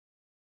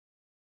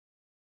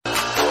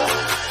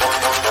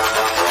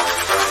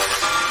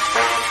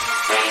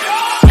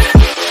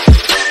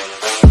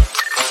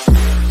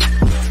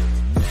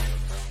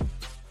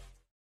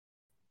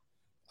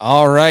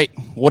All right.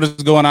 What is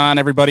going on,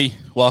 everybody?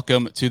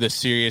 Welcome to the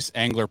Serious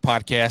Angler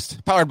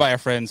Podcast, powered by our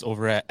friends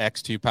over at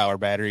X2 Power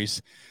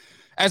Batteries.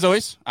 As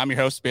always, I'm your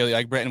host, Bailey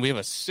Egbert, and we have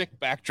a sick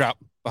backdrop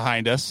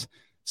behind us.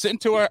 Sitting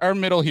to our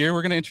middle here,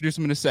 we're going to introduce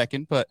him in a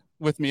second, but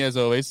with me, as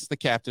always, the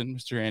captain,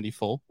 Mr. Andy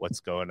Full. What's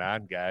going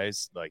on,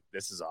 guys?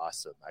 This is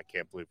awesome. I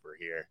can't believe we're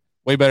here.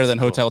 Way better than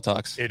Hotel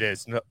Talks. It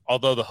is. No,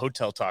 although the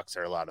Hotel Talks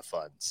are a lot of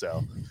fun,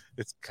 so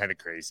it's kind of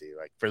crazy.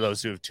 Like, for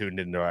those who have tuned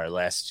into our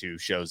last two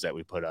shows that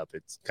we put up,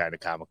 it's kind of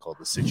comical,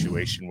 the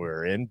situation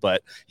we're in.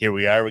 But here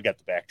we are. We got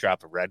the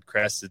backdrop of Red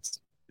Crest.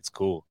 It's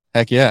cool.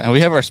 Heck yeah. And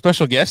we have our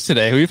special guest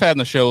today, who we've had on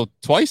the show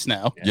twice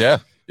now. Yeah.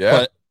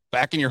 But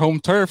back in your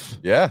home turf.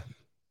 Yeah.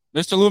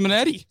 Mr.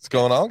 Luminetti. What's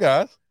going on,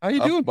 guys? How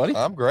you doing, buddy?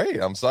 I'm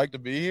great. I'm psyched to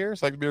be here.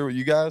 Psyched to be here with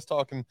you guys,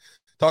 talking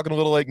a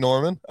little Lake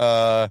Norman,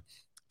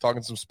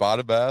 talking some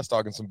spotted bass,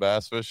 talking some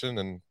bass fishing,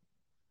 and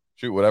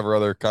shoot, whatever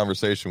other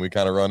conversation we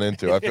kind of run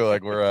into. I feel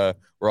like we're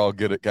all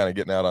good at kind of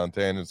getting out on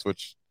tangents,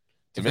 which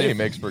to me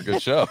makes for a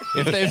good show.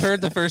 If they've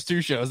heard the first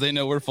two shows, they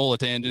know we're full of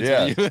tangents.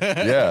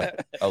 Yeah,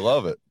 I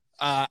love it.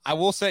 I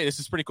will say this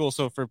is pretty cool.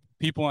 So for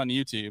people on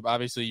YouTube,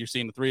 obviously you're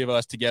seeing the three of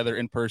us together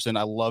in person.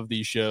 I love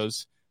these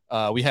shows.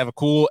 We have a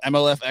cool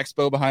MLF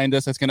Expo behind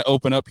us that's going to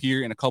open up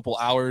here in a couple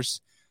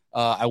hours.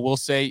 I will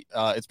say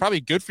it's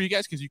probably good for you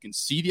guys because you can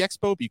see the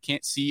expo, but you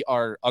can't see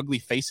our ugly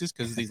faces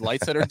because of these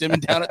lights that are dimming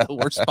down at the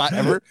worst spot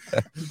ever.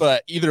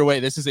 But either way,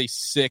 this is a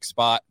sick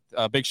spot.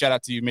 Big shout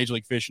out to you, Major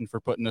League Fishing, for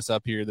putting us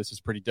up here. This is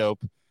pretty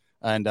dope.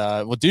 And,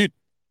 well, dude,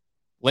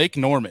 Lake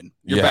Norman,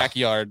 your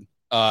backyard.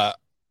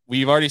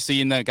 We've already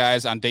seen the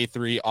guys on day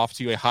 3 off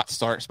to a hot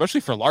start,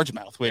 especially for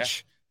largemouth,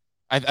 which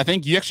I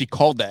think you actually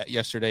called that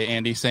yesterday,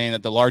 Andy, saying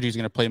that the largie is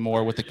going to play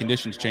more with the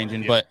conditions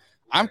changing. But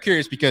I'm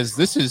curious because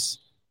this is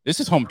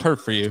home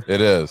turf for you.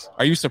 It is.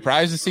 Are you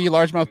surprised to see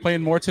largemouth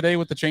playing more today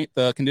with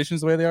the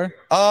conditions the way they are?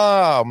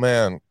 Oh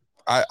man,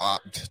 I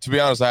to be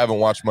honest, I haven't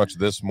watched much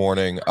this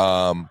morning.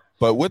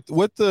 But with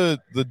the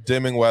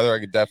dimming weather, I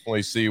could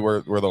definitely see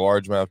where the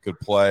largemouth could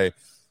play.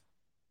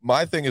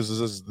 My thing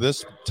is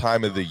this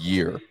time of the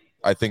year.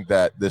 I think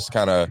that this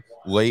kind of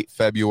late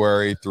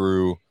February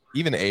through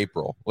even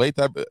April,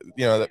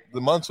 the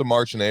months of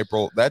March and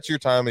April, that's your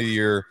time of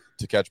year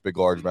to catch big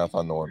largemouth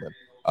on Norman.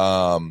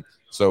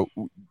 So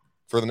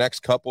for the next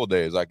couple of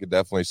days, I could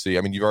definitely see.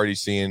 I mean, you've already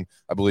seen,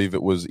 I believe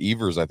it was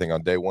Evers, I think,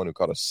 on day 1 who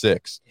caught a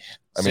 6.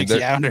 I mean,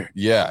 60-pounder.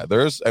 Yeah,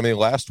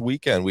 last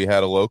weekend we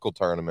had a local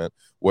tournament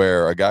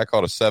where a guy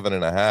caught a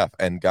 7.5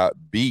 and got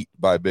beat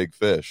by big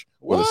fish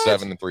with a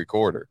 7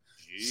 3/4.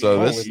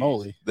 So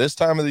this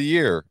time of the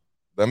year,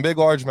 them big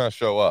largemouth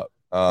show up.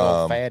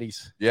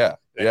 Fatties. Yeah.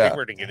 I think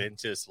we're going to get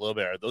into this a little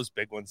bit. Are those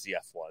big ones the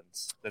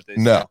F1s that they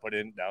put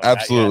in? No,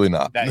 absolutely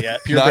not. Not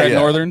yet. Purebred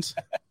Northerns?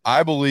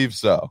 I believe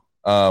so,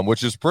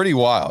 which is pretty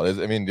wild.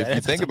 I mean, if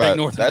you think about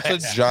it, that's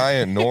a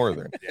giant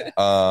northern.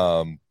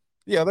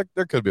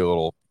 There could be a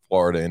little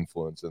Florida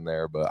influence in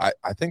there, but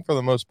I think for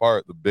the most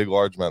part, the big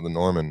largemouth of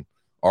Norman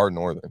are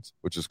northerns,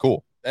 which is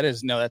cool.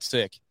 That's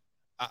sick.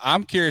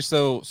 I'm curious,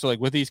 though, so like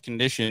with these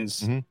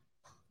conditions,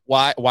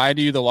 why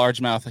do the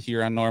largemouth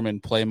here on Norman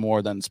play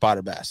more than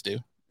spotted bass do?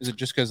 Is it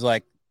just because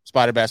like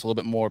spotted bass a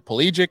little bit more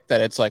pelagic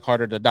that it's like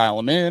harder to dial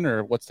them in,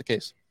 or what's the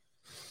case?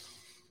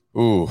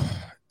 Ooh,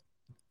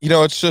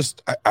 it's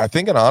just I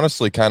think it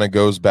honestly kind of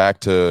goes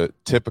back to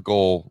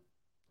typical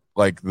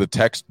like the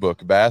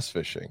textbook bass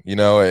fishing.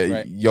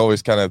 Right. You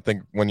always kind of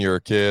think when you're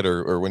a kid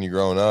or when you're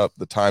growing up,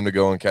 the time to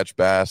go and catch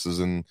bass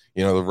is in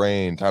the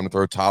rain, time to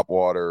throw top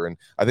water, and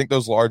I think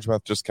those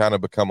largemouth just kind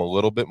of become a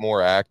little bit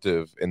more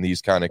active in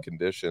these kind of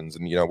conditions.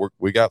 And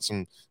we got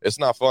some. It's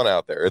not fun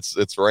out there.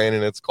 It's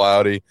raining. It's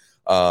cloudy.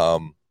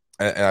 And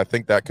I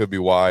think that could be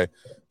why,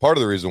 part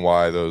of the reason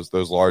why those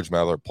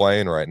largemouth are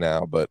playing right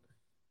now. But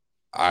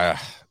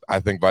I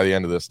think by the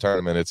end of this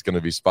tournament, it's going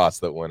to be spots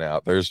that went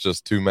out. There's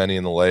just too many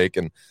in the lake.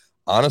 And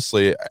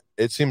honestly,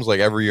 it seems like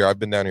every year, I've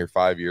been down here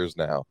 5 years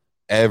now,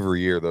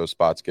 every year those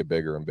spots get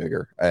bigger and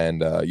bigger.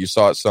 And you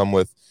saw it some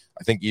with,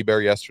 I think,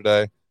 Eber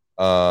yesterday.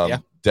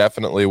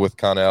 Definitely with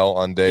Connell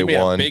on day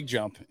 1. Big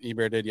jump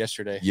Eber did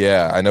yesterday.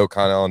 Yeah, I know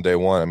Connell on day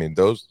 1. I mean,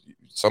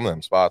 some of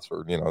them spots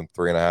were,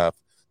 3.5,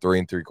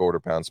 3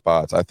 3/4 pound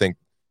spots. I think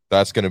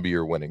that's going to be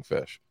your winning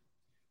fish.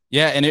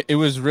 Yeah, and it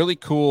was really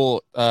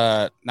cool,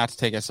 not to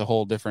take us a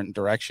whole different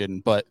direction,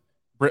 but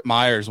Britt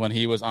Myers, when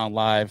he was on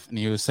live, and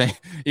he was saying,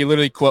 he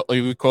literally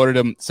quoted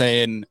him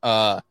saying,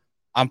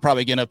 I'm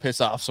probably going to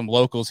piss off some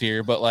locals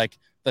here, but like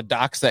the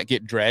docks that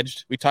get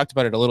dredged, we talked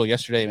about it a little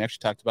yesterday. We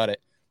actually talked about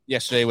it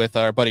yesterday with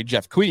our buddy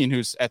Jeff Queen,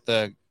 who's at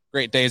the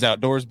Great Days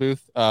Outdoors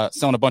booth,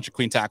 selling a bunch of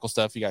Queen tackle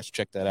stuff. You guys should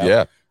check that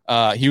out.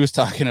 Yeah. He was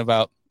talking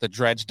about the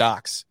dredge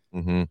docks.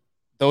 Mm-hmm.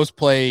 Those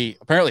play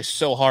apparently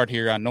so hard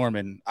here on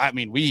Norman. I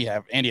mean,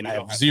 Andy and I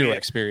have zero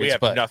experience.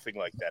 We have nothing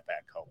like that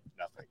back home.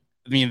 Nothing.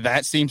 I mean,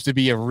 that seems to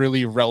be a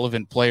really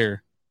relevant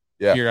player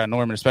here on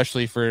Norman,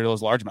 especially for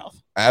those largemouth.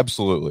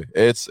 Absolutely.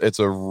 It's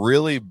a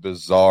really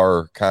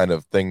bizarre kind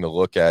of thing to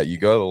look at. You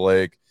go to the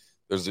lake,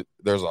 there's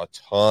a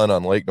ton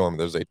on Lake Norman.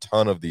 There's a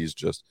ton of these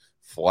just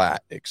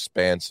flat,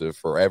 expansive,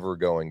 forever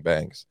going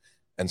banks.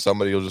 and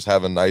somebody will just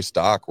have a nice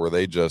dock where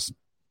they just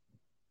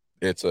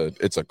it's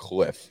a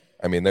cliff.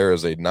 I mean, there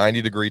is a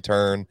 90-degree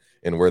turn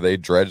in where they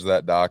dredge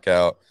that dock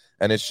out,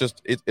 and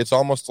it's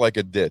almost like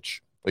a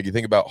ditch. Like you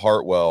think about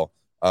Hartwell,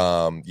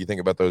 you think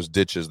about those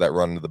ditches that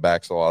run into the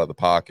backs of a lot of the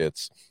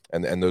pockets,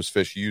 and those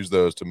fish use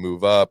those to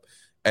move up,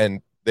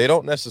 and they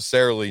don't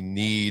necessarily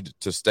need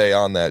to stay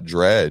on that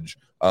dredge,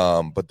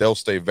 but they'll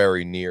stay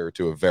very near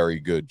to a very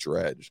good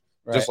dredge,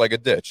 just like a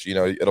ditch. You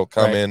know, it'll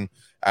come in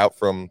out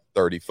from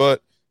 30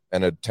 foot,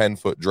 and a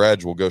 10-foot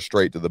dredge will go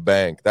straight to the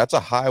bank. That's a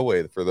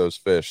highway for those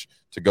fish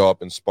to go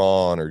up and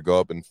spawn or go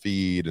up and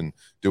feed and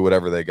do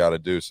whatever they got to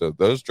do. So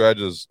those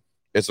dredges,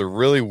 it's a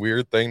really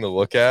weird thing to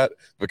look at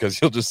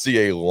because you'll just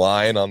see a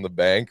line on the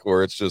bank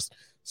where it's just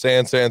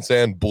sand, sand,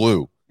 sand,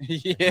 blue.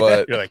 Yeah.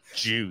 But you're like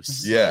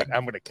juice. Yeah. Like,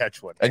 I'm going to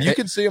catch one. And you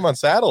can see them on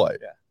satellite.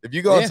 Yeah. If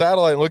you go on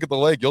satellite and look at the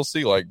lake, you'll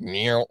see like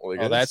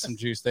that's some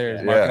juice there.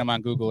 Yeah. Marking them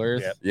on Google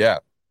Earth. Yeah.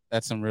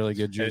 That's some really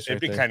good juice.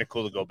 It'd be kind of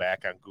cool to go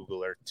back on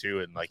Google Earth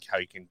too, and like how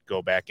you can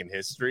go back in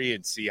history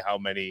and see how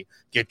many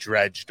get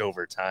dredged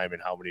over time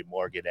and how many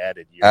more get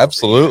added.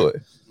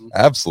 Absolutely.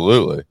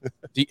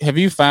 Have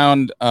you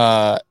found?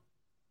 I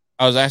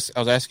was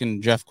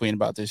asking Jeff Queen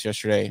about this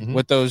yesterday. Mm-hmm.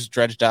 With those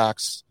dredge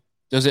docks,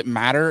 does it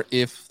matter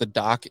if the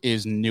dock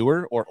is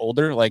newer or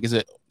older? Like, is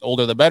it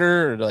older the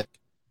better, or like,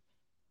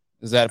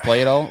 does that play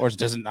at all, or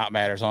does it not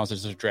matter as long as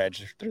there's a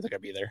dredge? They're gonna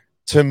be there.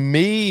 To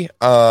me,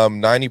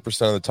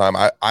 90% of the time,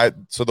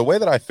 so the way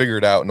that I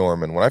figured out,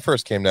 Norman, when I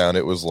first came down,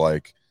 it was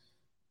like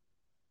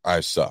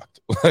I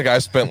sucked. Like I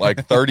spent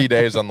like 30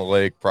 days on the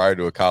lake prior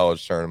to a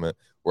college tournament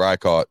where I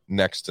caught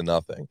next to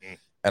nothing.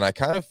 And I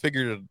kind of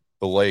figured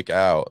the lake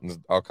out,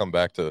 and I'll come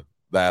back to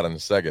that in a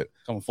second.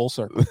 Coming full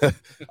circle.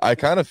 I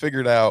kind of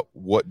figured out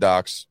what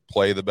docks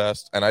play the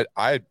best, and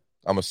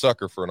I'm a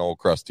sucker for an old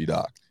crusty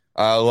dock.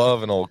 I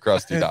love an old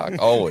crusty dock.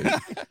 Always.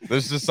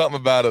 There's just something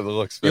about it that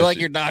looks fishy. You like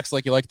your docks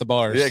like you like the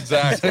bars. Yeah,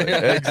 exactly.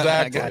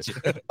 I got you.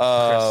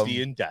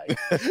 Crusty and dyke.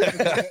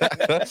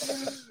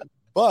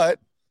 But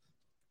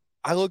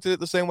I looked at it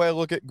the same way I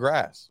look at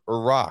grass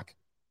or rock.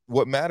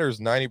 What matters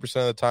 90%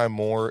 of the time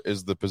more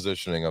is the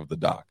positioning of the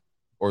dock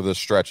or the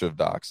stretch of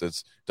docks.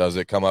 Does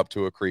it come up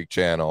to a creek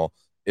channel?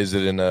 Is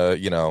it in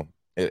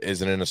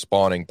a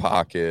spawning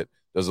pocket?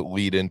 Does it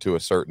lead into a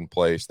certain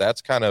place?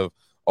 That's kind of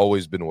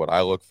always been what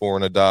I look for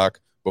in a dock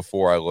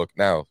before I look.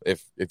 Now,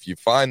 if you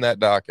find that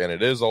dock and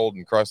it is old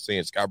and crusty,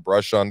 it's got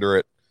brush under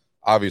it,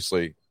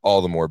 obviously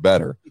all the more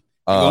better.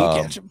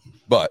 Catch 'em.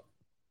 But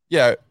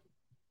yeah,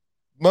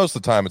 most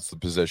of the time it's the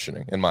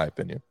positioning, in my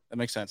opinion. That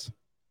makes sense.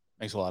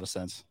 Makes a lot of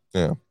sense.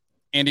 Yeah.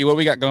 Andy, what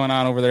we got going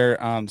on over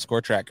there on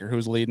Score Tracker?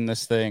 Who's leading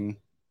this thing?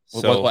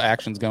 What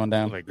action's going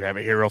down? Let me grab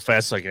it here real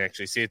fast so I can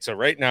actually see it. So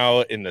right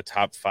now in the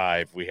top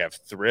 5, we have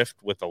Thrift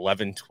with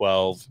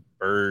 11-12,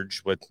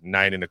 Burge with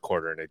 9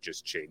 1/4, and it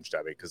just changed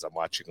on me because I'm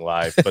watching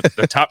live. But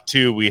the top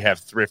 2, we have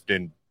Thrift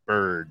and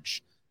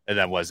Burge, and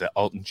then was it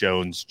Alton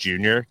Jones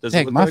Jr.?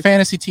 My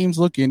fantasy team's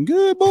looking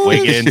good,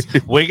 boys.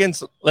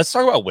 Wiggins. Let's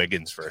talk about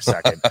Wiggins for a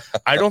second.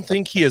 I don't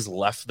think he has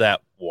left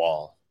that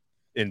wall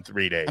in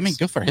 3 days. I mean,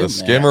 good for him. The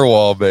skimmer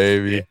wall,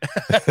 baby.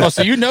 Yeah. Is this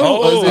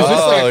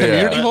like a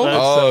community hole?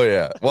 Oh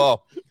yeah.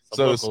 Well,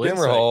 so the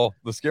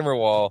skimmer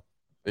wall.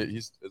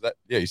 He's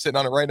sitting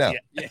on it right now.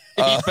 Yeah.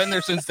 He's been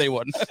there since day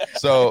one.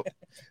 So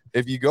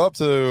if you go up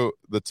to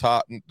the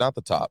top, not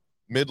the top,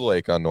 mid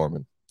lake on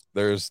Norman,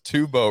 there's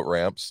 2 boat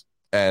ramps,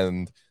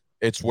 and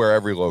it's where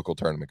every local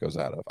tournament goes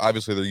out of.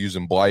 Obviously, they're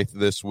using Blythe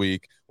this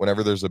week.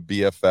 Whenever there's a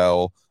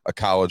BFL, a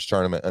college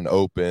tournament, an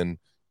open,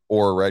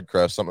 or a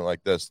Redcrest, something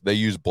like this, they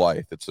use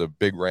Blythe. It's a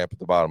big ramp at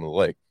the bottom of the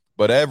lake.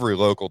 But every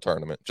local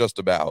tournament, just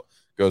about,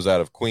 goes out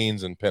of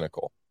Queens and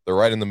Pinnacle. They're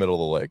right in the middle of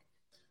the lake.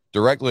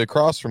 Directly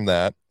across from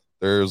that,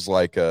 there's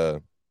like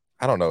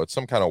it's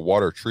some kind of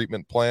water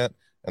treatment plant,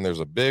 and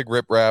there's a big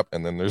riprap,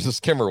 and then there's a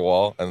skimmer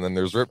wall, and then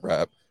there's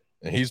riprap,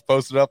 and he's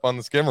posted up on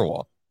the skimmer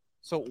wall.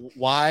 So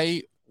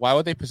why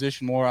would they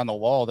position more on the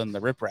wall than the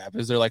riprap?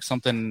 Is there like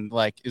something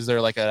like, is there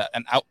like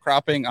an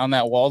outcropping on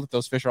that wall that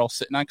those fish are all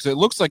sitting on? Because it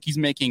looks like he's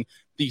making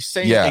the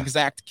same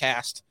exact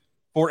cast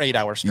for 8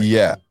 hours straight.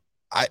 Yeah.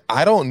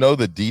 I don't know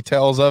the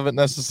details of it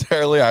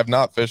necessarily. I've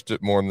not fished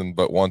it more than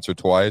but once or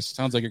twice.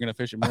 Sounds like you're going to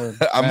fish it more.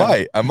 I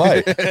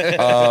might.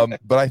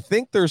 But I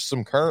think there's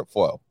some current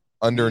flow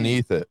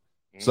underneath it.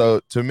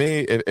 So to me,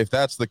 if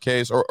that's the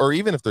case, or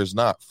even if there's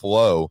not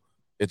flow,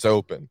 it's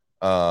open.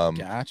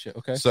 Gotcha.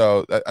 Okay.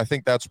 So I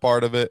think that's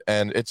part of it.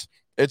 And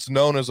it's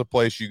known as a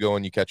place you go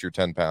and you catch your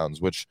 10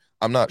 pounds, which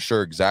I'm not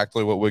sure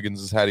exactly what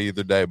Wiggins has had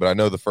either day, but I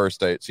know the first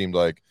day it seemed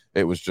like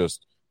it was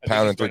just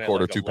pound and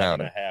 3/4, like 2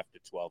 pound. 11.5 to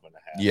 12.5.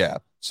 Yeah.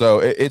 So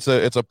it's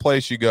a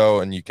place you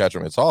go and you catch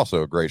them. It's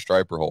also a great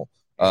striper hole.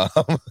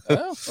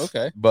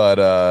 Okay.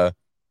 But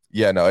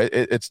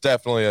it's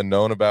definitely a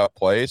known about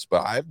place,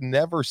 but I've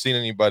never seen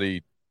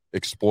anybody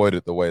exploit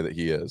it the way that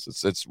he is.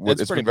 It's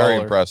been very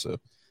impressive.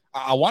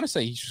 I want to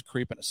say he's just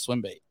creeping a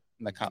swim bait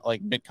in the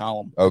mid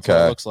column. Okay. That's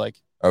what it looks like.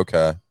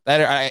 Okay.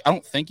 That I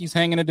don't think he's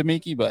hanging a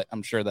Demiki, but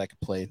I'm sure that could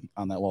play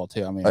on that wall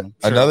too. I mean, I'm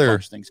sure another a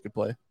bunch of things could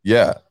play.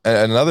 Yeah,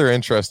 another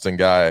interesting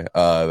guy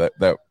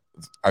that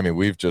I mean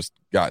we've just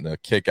gotten a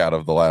kick out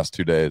of the last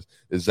 2 days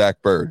is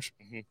Zach Burge.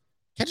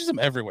 Catches him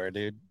everywhere,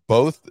 dude.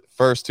 Both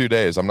first 2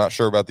 days. I'm not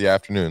sure about the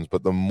afternoons,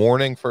 but the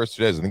morning first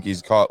 2 days, I think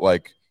he's caught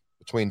like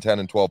between 10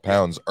 and 12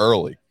 pounds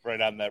early.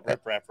 Right on that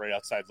rip wrap right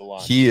outside the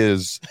launch. He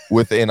is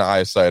within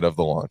eyesight of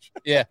the launch.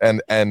 Yeah.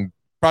 And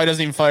probably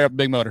doesn't even fire up a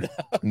big motor.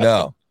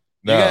 No.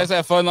 You guys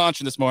have fun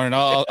launching this morning.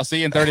 I'll see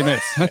you in 30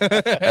 minutes.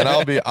 And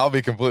I'll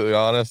be completely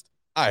honest.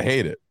 I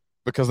hate it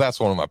because that's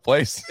one of my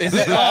places. Is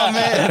it? Oh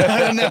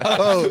man,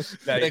 no.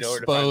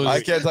 Exposed.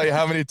 I can't tell you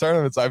how many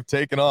tournaments I've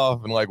taken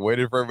off and like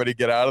waited for everybody to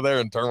get out of there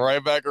and turn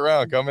right back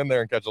around, come in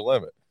there and catch a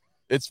limit.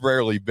 It's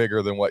rarely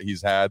bigger than what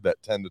he's had,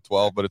 that 10 to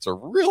 12, but it's a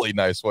really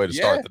nice way to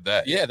start the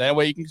day. Yeah, that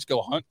way you can just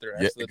go hunt the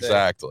rest of the day.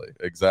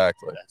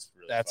 Exactly.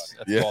 That's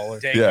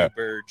baller. Thank you,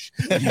 Burge.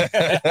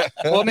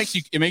 Well,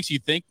 it makes you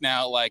think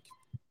now, like,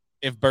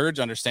 if Burge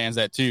understands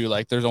that too,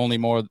 like there's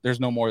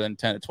no more than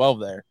 10 to 12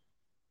 there.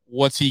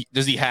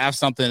 Does he have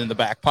something in the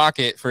back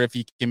pocket for if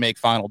he can make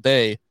final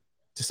day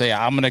to say,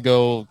 I'm going to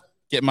go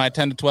get my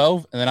 10 to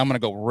 12 and then I'm going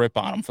to go rip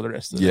on him for the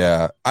rest of the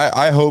day?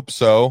 I hope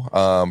so.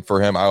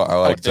 For him, I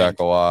like Zach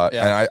a lot.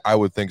 Yeah. And I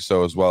would think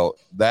so as well.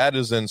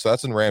 That's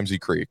in Ramsey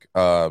Creek.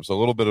 So a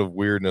little bit of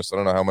weirdness. I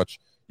don't know how much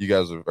you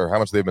guys or how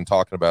much they've been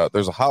talking about.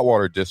 There's a hot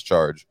water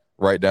discharge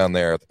right down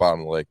there at the bottom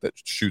of the lake that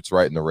shoots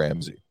right into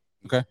Ramsey.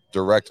 Okay.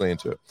 Directly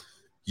into it.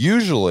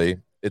 Usually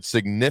it's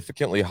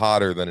significantly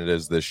hotter than it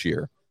is this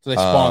year. So they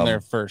spawn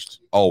there first.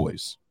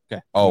 Always.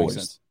 Okay.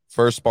 Always.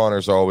 First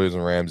spawners are always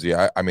in Ramsey.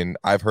 I mean,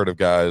 I've heard of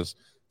guys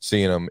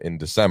seeing them in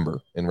December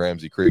in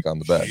Ramsey Creek on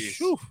the bed.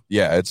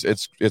 Yeah,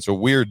 it's a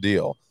weird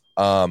deal.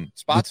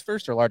 Spots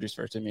first or largest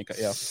first?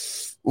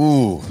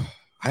 Ooh,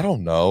 I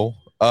don't know.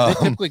 They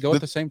typically go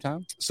at the same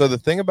time. So the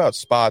thing about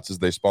spots is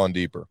they spawn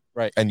deeper.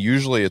 Right. And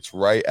usually it's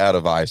right out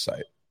of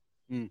eyesight.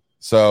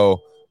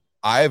 So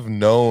I've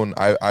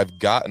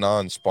gotten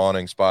on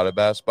spawning spotted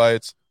bass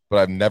bites, but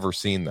I've never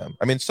seen them.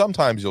 I mean,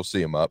 sometimes you'll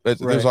see them up.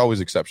 There's always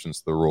exceptions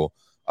to the rule.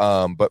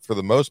 But for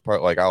the most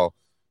part, like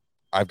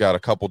I've got a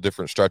couple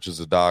different stretches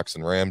of docks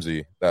in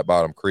Ramsey, that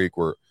bottom creek,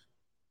 where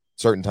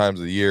certain times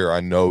of the year I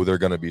know they're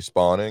going to be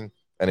spawning,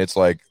 and it's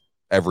like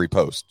every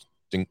post,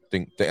 ding,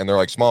 ding, ding, and they're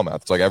like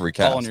smallmouth. It's like every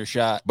cast. All on your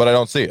shot, but I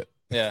don't see it.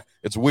 Yeah,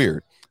 it's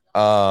weird.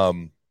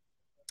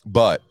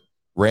 But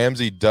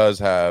Ramsey does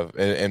have,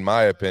 in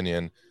my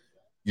opinion,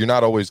 you're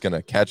not always going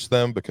to catch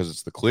them because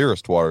it's the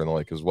clearest water in the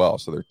lake as well,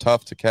 so they're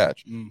tough to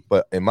catch.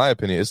 But in my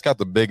opinion, it's got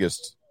the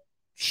biggest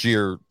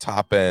sheer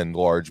top end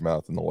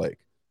largemouth in the lake.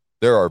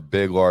 There are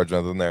big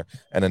largemouth in there.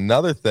 And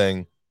another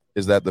thing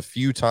is that the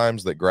few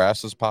times that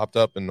grass has popped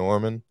up in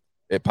Norman,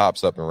 it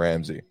pops up in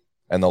Ramsey.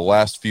 And the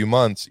last few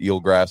months,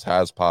 eelgrass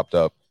has popped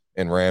up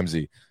in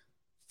Ramsey.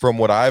 From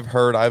what I've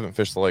heard, I haven't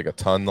fished the lake a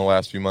ton the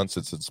last few months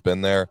since it's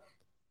been there.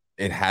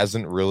 It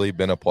hasn't really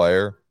been a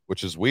player,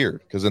 which is weird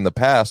because in the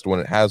past,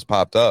 when it has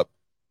popped up,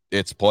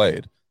 it's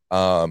played.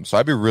 So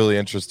I'd be really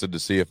interested to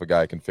see if a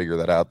guy can figure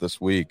that out this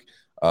week,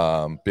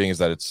 being as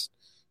that it's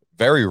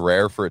very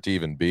rare for it to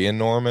even be in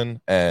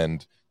Norman,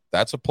 and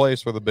that's a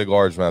place where the big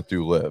largemouth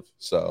do live.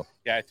 So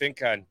yeah, I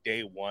think on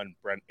day one,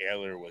 Brent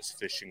Ayler was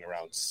fishing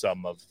around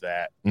some of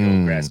that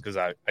grass because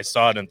I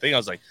saw it and I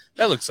was like,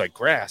 that looks like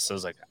grass. I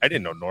was like, I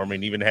didn't know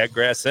Norman even had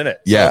grass in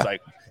it. So I was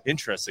like,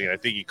 interesting. I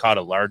think he caught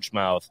a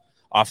largemouth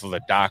off of a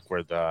dock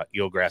where the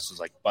eelgrass was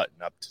like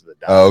buttoned up to the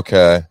dock.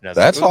 Okay,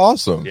 that's like,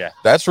 awesome. Yeah,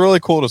 that's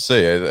really cool to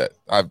see.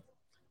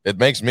 It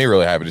makes me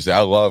really happy to see. I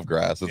love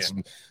grass. It's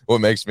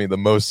what makes me the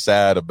most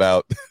sad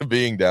about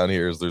being down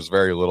here is there's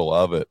very little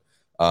of it.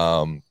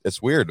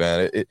 It's weird,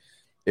 man.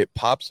 It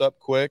pops up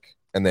quick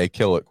and they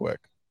kill it quick.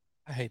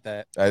 I hate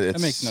that.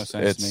 That makes no sense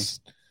to me. It's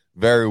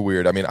very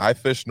weird. I mean, I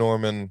fish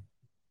Norman.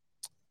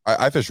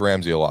 I fish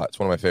Ramsey a lot. It's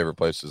one of my favorite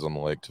places on the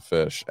lake to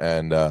fish.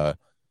 And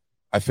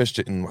I fished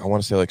it in, I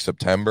want to say like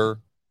September.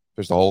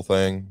 Fished the whole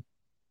thing.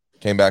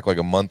 Came back like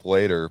a month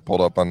later,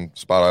 pulled up on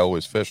spot I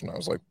always fish, and I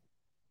was like,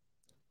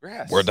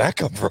 grass. Where'd that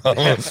come from?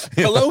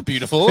 Hello,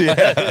 beautiful.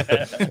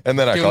 Yeah. And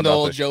then I called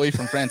old Joey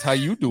from Friends. How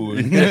you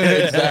doing?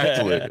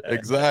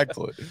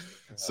 Exactly.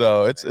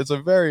 So it's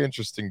a very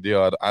interesting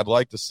deal. I'd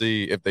like to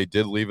see if they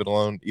did leave it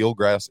alone.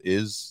 Eelgrass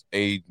is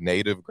a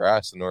native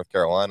grass in North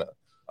Carolina.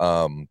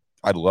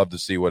 I'd love to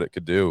see what it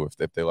could do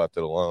if they left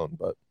it alone.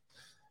 But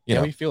you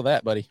know. We feel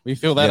that, buddy. We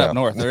feel that up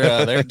north.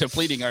 They're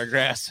depleting our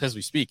grass as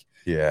we speak.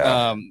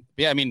 Yeah.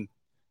 I mean,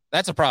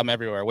 that's a problem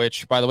everywhere.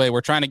 Which, by the way, we're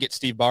trying to get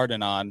Steve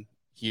Barden on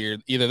here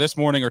either this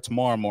morning or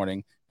tomorrow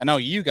morning. I know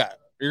you're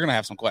gonna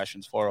have some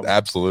questions for him.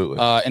 Absolutely.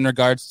 In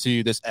regards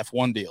to this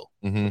F1 deal.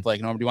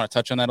 Like, Norm, do you want to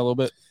touch on that a little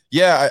bit?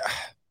 Yeah,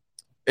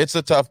 it's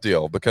a tough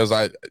deal because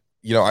I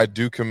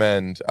do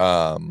commend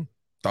a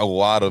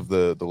lot of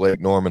the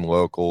Lake Norman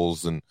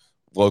locals and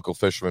local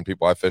fishermen,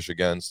 people I fish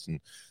against, and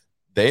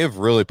they have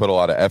really put a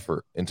lot of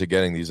effort into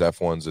getting these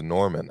F1s in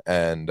Norman.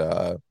 And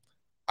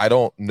I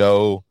don't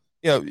know,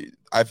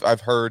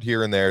 I've heard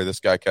here and there, this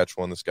guy catch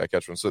one.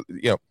 So,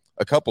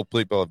 a couple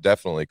people have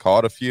definitely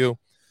caught a few.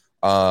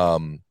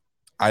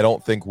 I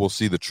don't think we'll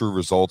see the true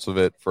results of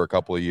it for a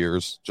couple of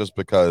years, just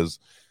because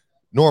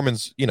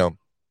Norman's, you know,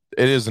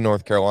 it is in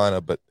North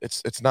Carolina, but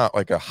it's not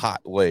like a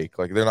hot lake.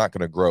 Like, they're not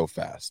going to grow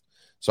fast.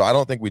 So I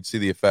don't think we'd see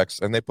the effects.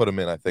 And they put them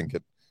in, I think,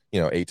 at,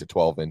 8 to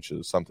 12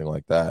 inches, something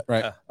like that.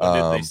 Right. When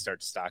did they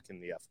start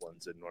stocking the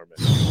F1s in Norman?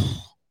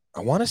 I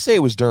want to say it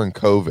was during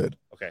COVID.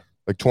 Okay.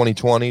 Like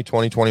 2020,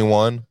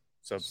 2021.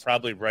 So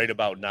probably right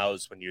about now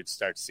is when you'd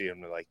start seeing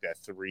them like that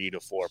 3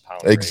 to 4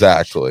 pound.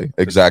 Exactly. Range,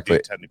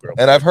 exactly.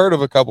 And I've heard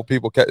of a couple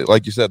people,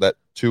 like you said, that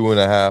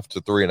 2.5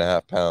 to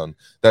 3.5 pound.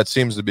 That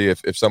seems to be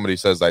if somebody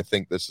says, I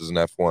think this is an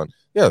F1.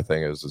 The other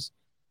thing is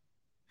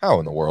how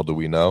in the world do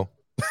we know?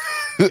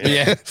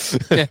 Yeah.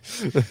 It's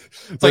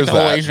like the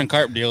whole Asian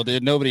carp deal,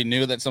 dude. Nobody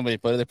knew that somebody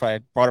put it. They probably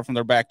brought it from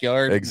their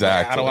backyard.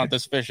 Exactly. Like, I don't want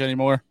this fish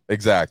anymore.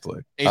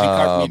 Exactly. Asian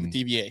carp need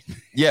the TVA.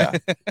 Yeah.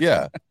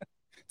 Yeah.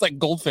 It's like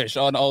goldfish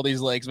on all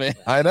these lakes, man.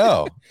 I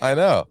know. What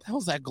the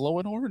hell's that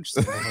glowing orange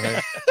thing over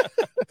there?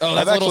 Oh,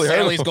 that's little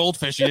Sally's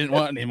goldfish you didn't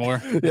want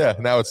anymore. Yeah,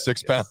 now it's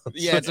 6 pounds.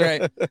 Yeah, that's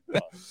right.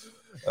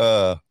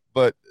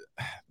 But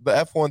the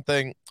F1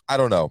 thing, I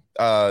don't know.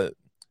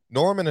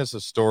 Norman is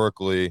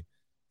historically,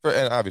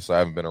 and obviously I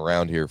haven't been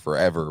around here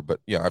forever, but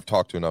I've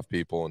talked to enough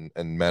people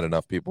and met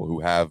enough people who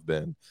have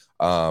been.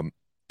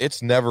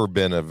 It's never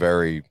been a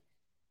very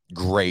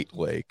great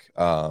lake.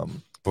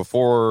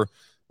 Before,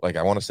 like,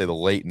 I want to say the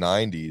late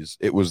 90s,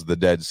 it was the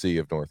Dead Sea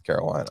of North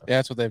Carolina. Yeah,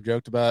 that's what they've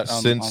joked about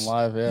on live.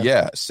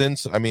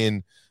 Since,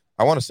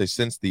 I want to say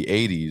since the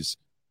 80s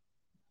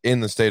in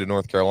the state of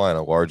North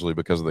Carolina, largely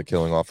because of the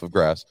killing off of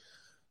grass,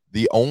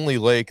 the only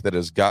lake that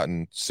has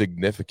gotten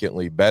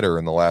significantly better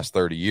in the last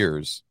 30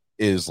 years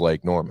is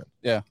Lake Norman.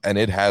 Yeah. And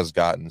it has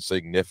gotten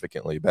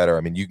significantly better.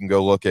 I mean, you can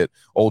go look at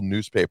old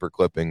newspaper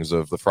clippings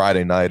of the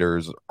Friday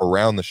nighters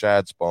around the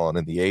shad spawn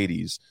in the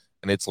 80s,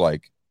 and it's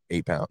like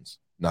 8 pounds,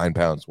 9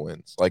 pounds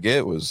wins. Like,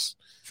 it was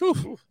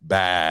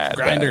bad.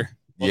 Grinder. Bad.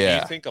 Well, yeah.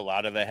 Do you think a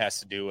lot of that has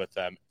to do with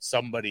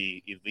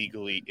somebody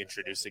illegally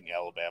introducing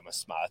Alabama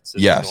spots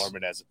in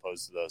Norman as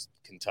opposed to those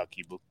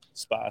Kentucky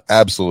spots?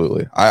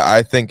 Absolutely.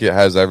 I think it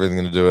has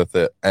everything to do with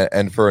it.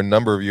 And for a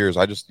number of years,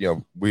 I just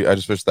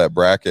fished that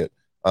bracket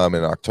in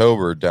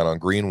October down on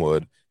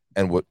Greenwood.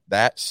 And what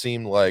that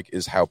seemed like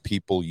is how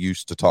people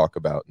used to talk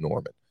about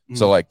Norman. Mm-hmm.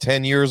 So like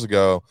 10 years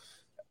ago,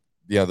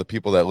 the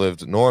people that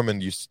lived in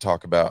Norman used to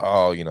talk about,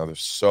 there's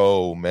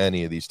so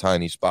many of these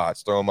tiny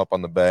spots, throw them up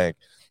on the bank.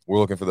 We're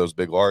looking for those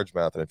big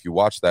largemouth. And if you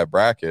watch that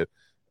bracket,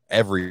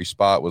 every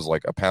spot was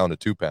like 1 pound to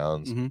 2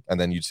 pounds. Mm-hmm. And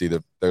then you'd see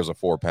that there's a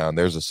 4 pound,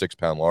 there's a 6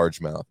 pound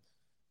largemouth.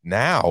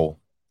 Now,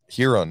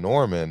 here on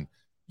Norman,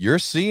 you're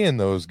seeing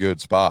those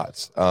good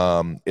spots.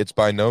 It's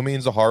by no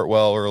means a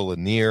Hartwell or a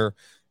Lanier.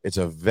 It's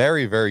a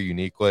very, very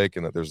unique lake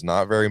in that there's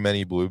not very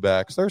many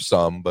bluebacks. There's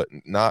some, but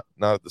not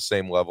at the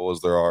same level as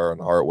there are on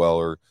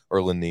Hartwell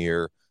or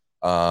Lanier.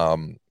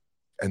 And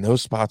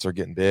those spots are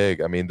getting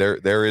big. I mean,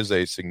 there is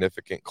a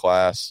significant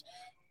class,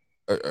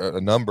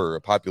 a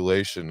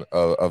population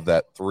of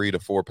that 3 to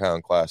 4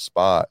 pound class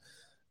spot.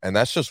 And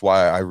that's just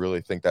why I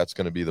really think that's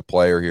going to be the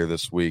player here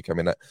this week. I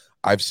mean,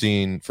 I've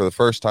seen for the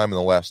first time in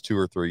the last 2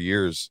 or 3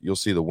 years, you'll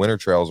see the winter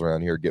trails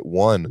around here get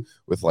one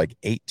with like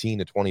 18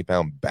 to 20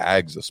 pound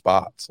bags of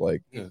spots.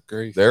 Like,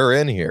 they're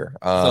in here.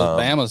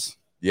 Alabama's.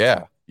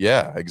 Yeah,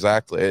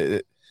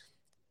 exactly.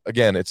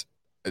 Again, it's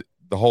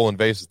the whole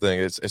invasive thing.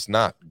 It's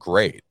not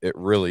great. It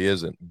really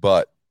isn't.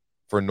 But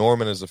for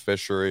Norman as a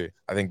fishery,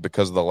 I think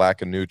because of the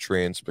lack of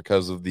nutrients,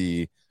 because of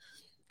the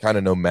kind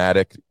of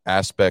nomadic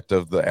aspect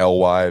of the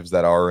alewives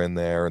that are in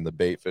there and the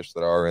bait fish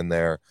that are in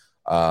there,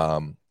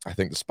 I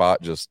think the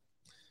spot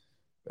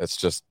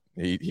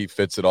he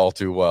fits it all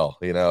too well.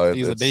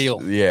 He's a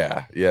deal.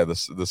 Yeah.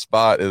 The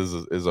spot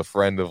is a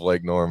friend of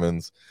Lake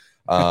Norman's.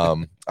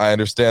 I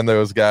understand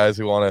those guys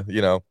who want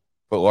to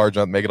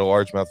put make it a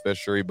largemouth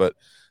fishery, but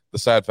the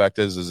sad fact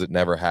is it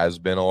never has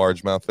been a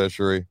largemouth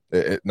fishery.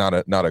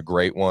 Not a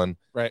great one.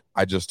 Right.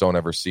 I just don't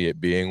ever see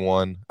it being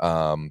one.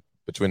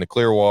 Between the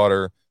clear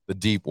water, the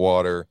deep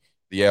water,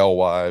 the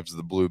alewives,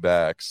 the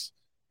bluebacks,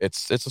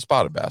 it's a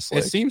spotted bass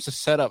lake. It seems to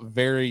set up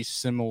very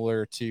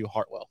similar to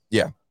Hartwell.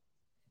 Yeah.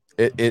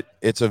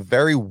 It's a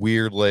very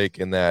weird lake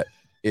in that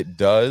it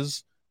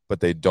does, but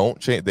they don't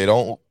change. They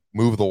don't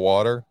move the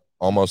water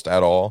almost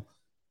at all.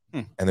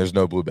 And there's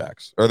no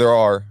bluebacks, or there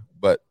are,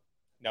 but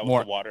now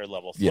with the water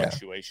level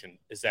fluctuation,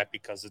 is that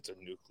because it's a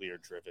nuclear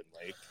driven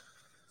lake?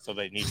 So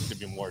they need to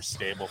be more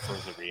stable for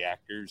the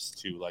reactors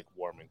to like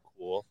warm and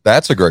cool.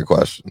 That's a great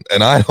question,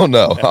 and I don't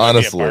know,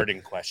 honestly. A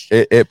Barding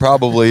question. It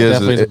probably is.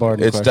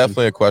 It's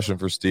definitely a question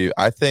for Steve.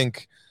 I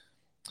think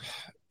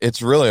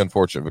it's really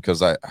unfortunate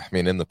because I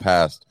mean, in the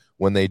past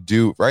when they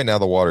do, right now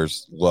the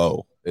water's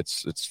low.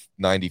 It's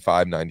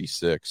 95,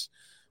 96.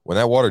 When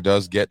that water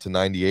does get to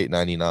 98,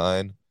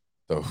 99.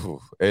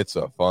 It's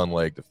a fun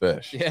lake to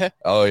fish. Yeah.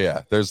 Oh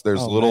yeah. There's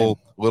little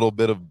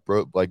bit of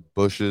like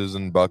bushes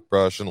and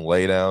buckbrush and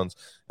laydowns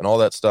and all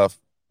that stuff.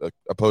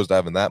 Opposed to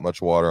having that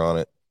much water on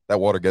it, that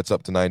water gets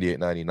up to 98,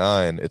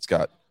 99. It's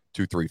got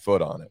 2-3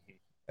 foot on it,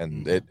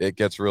 and it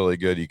gets really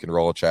good. You can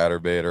roll a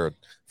chatterbait or a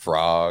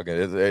frog,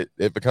 and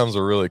it becomes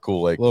a really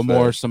cool lake. A little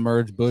more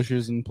submerged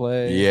bushes in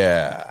play.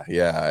 Yeah,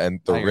 and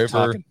the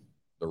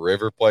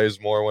river plays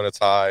more when it's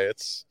high.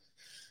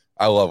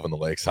 I love when the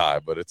lake's high,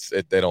 but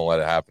they don't let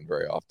it happen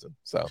very often.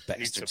 So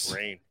needs some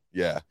rain.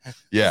 Yeah.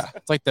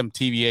 It's like them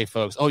TVA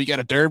folks. Oh, you got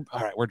a derb?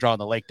 All right, we're drawing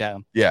the lake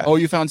down. Yeah. Oh,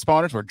 you found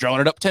spawners? We're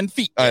drawing it up 10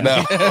 feet. I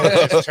know.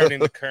 Just turning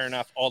the current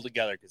off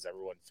altogether because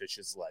everyone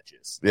fishes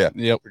ledges. Yeah.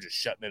 Yep. We're just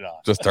shutting it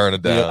off. Just turn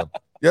it down.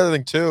 The other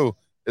thing too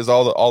is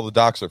all the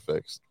docks are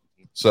fixed,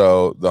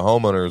 so the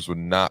homeowners would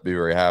not be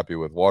very happy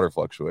with water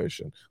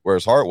fluctuation.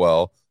 Whereas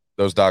Hartwell,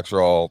 those docks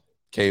are all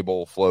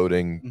cable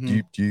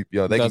floating, deep.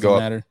 They can go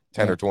up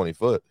 10 or 20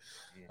 foot.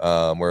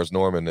 Whereas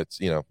Norman, it's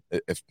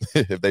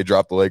if they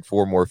drop the lake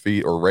 4 more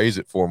feet or raise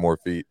it 4 more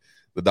feet,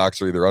 the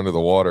docks are either under the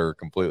water or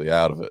completely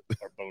out of it.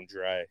 Or bone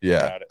dry.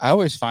 Yeah. I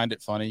always find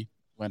it funny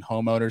when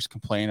homeowners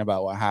complain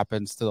about what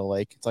happens to the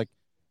lake. It's like,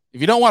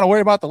 if you don't want to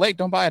worry about the lake,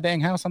 don't buy a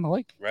dang house on the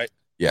lake. Right.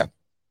 Yeah.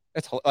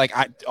 It's like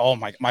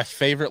my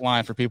favorite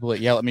line for people that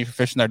yell at me for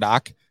fishing their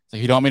dock. It's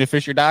like, you don't want me to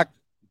fish your dock?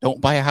 Don't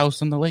buy a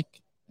house on the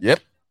lake. Yep.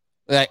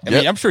 I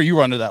mean, I'm sure you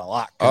run into that a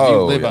lot because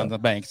you live on the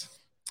banks.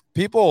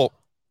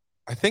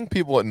 I think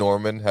people at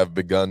Norman have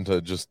begun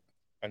to just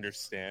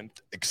understand,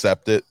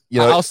 accept it.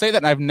 I'll say that,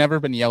 and I've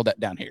never been yelled at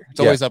down here. It's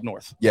always up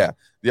north. Yeah.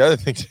 The other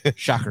thing,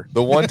 shocker.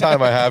 The one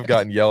time I have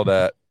gotten yelled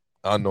at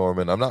on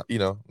Norman, I'm not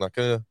going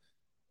to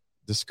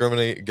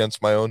discriminate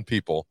against my own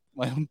people.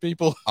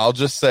 I'll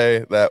just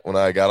say that when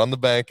I got on the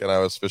bank and I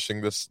was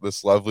fishing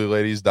this lovely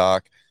lady's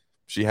dock,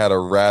 she had a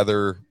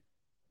rather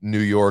New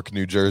York,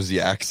 New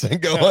Jersey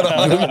accent going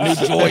on. New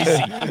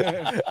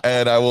Jersey.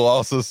 And I will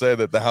also say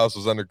that the house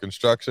was under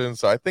construction,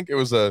 so I think it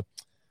was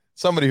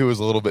somebody who was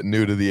a little bit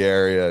new to the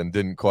area and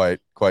didn't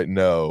quite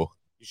know.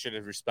 You should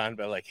have responded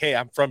by like, "Hey,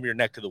 I'm from your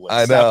neck of the woods."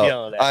 I know. Stop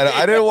yelling at me.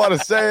 I didn't want to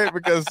say it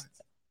because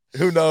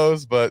who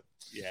knows, but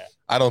yeah,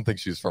 I don't think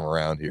she's from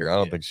around here. I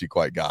don't think she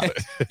quite got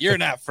it. You're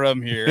not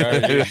from here,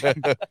 are you?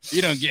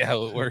 You don't get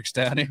how it works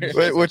down here.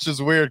 Which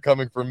is weird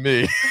coming from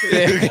me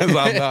because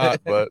I'm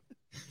not, but.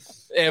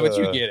 Yeah, but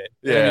you get it.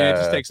 Yeah, I mean, it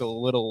just takes a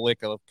little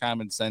lick of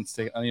common sense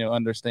to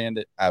understand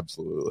it.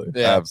 Absolutely,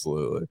 yeah.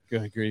 Absolutely.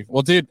 Good grief.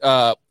 Well, dude,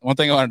 one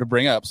thing I wanted to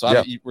bring up.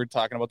 So we're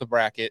talking about the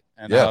bracket,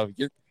 and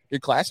you're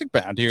classic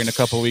bound here in a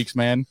couple of weeks,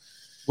 man.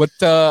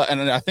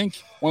 And I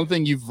think one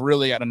thing you've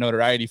really got a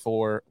notoriety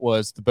for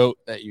was the boat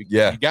that you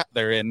got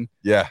there in.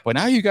 Yeah, but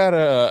now you got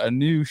a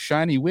new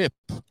shiny whip.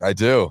 I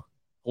do.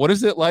 What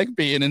is it like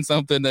being in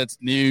something that's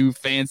new,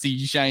 fancy,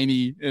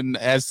 shiny, and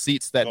has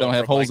seats that don't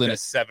have holes in it?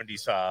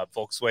 70s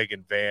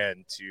Volkswagen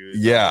van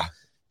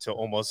to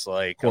almost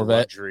like Corvette. A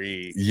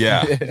luxury,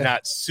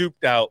 not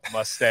souped out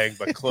Mustang,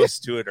 but close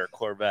to it, or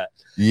Corvette.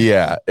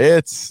 Yeah,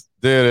 it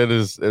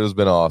has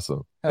been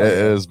awesome. It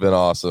has been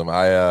awesome.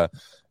 I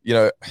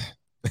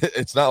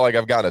it's not like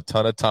I've got a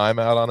ton of time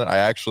out on it.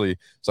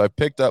 I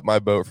picked up my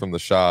boat from the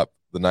shop,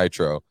 the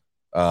Nitro,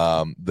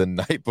 the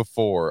night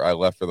before I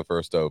left for the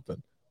first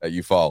open at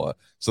Eufaula.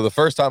 So the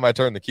first time I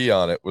turned the key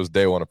on it was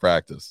day 1 of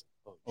practice.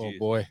 Oh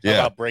boy. Yeah. How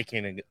about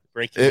breaking it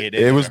in?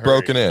 It was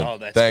broken in. Oh,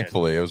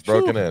 thankfully, it was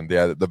broken in.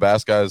 Yeah, the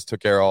Bass guys took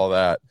care of all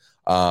that.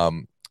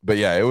 But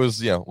yeah, it was,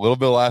 a little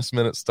bit of last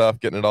minute stuff,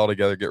 getting it all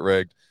together, get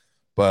rigged.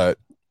 But,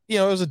 it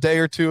was a day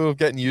or two of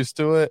getting used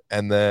to it.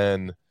 And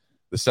then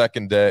the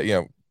second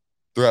day,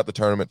 throughout the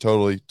tournament,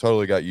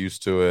 totally got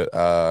used to it.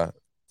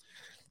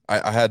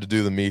 I had to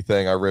do the me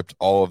thing. I ripped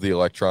all of the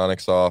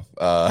electronics off.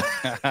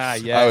 Yes.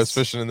 I was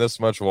fishing in this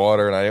much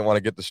water, and I didn't want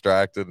to get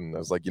distracted. And I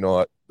was like, you know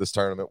what? This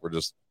tournament,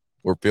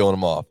 we're peeling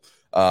them off.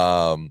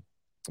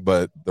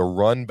 But the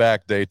run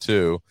back day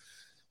 2,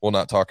 we'll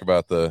not talk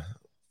about the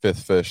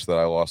 5th fish that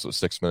I lost with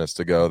 6 minutes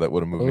to go that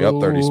would have moved me up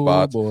 30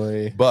 spots.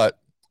 Boy. But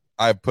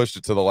I pushed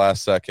it to the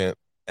last second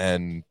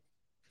and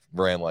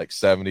ran like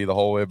 70 the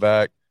whole way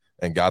back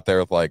and got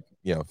there with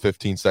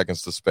 15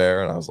 seconds to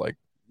spare. And I was like,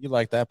 you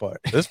like that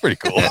part? This is pretty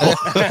cool.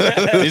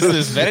 This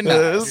is very nice.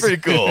 This is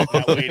pretty cool.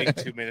 Not waiting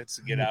 2 minutes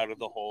to get out of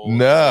the hole.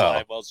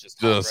 No,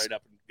 just right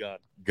up and gun.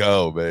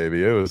 Go,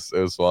 baby. It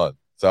was fun.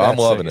 So I'm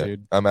loving it.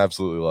 Dude. I'm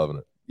absolutely loving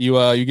it.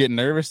 You getting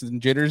nervous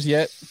and jitters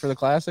yet for the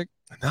classic?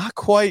 Not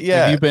quite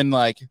yet. Have you been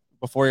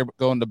before you're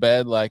going to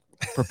bed,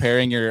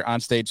 preparing your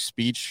onstage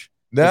speech?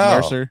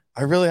 No, Mercer?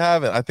 I really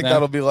haven't. I think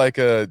that'll be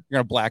you're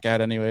gonna black out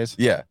anyways.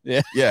 Yeah,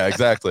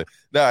 exactly.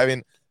 No, I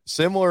mean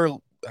similarly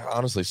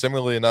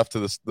enough to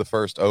the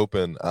first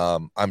open,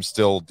 I'm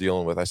still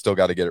dealing with. I still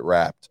got to get it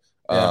wrapped,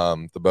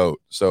 the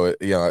boat. So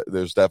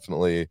there's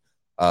definitely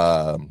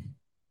a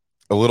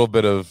little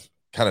bit of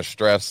kind of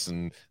stress,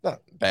 and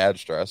not bad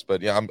stress,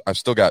 but I've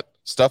still got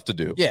stuff to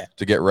do.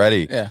 To get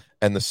ready. Yeah.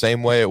 And the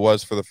same way it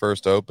was for the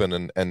first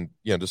open, and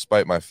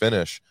despite my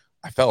finish,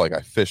 I felt like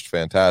I fished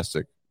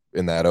fantastic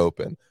in that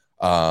open.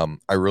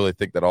 I really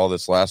think that all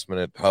this last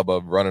minute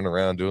hubbub, running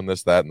around doing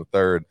this, that, and the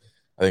third,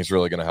 I think it's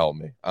really going to help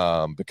me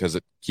because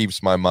it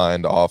keeps my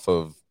mind off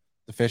of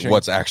the fishing,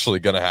 what's actually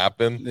going to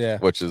happen,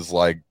 which is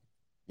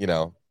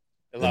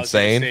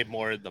insane. You to stay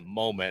more in the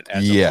moment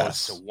as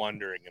opposed to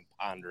wondering and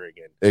pondering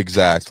and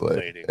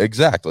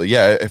exactly.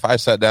 Yeah, if I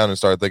sat down and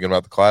started thinking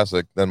about the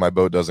Classic, then my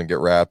boat doesn't get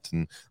wrapped,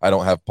 and I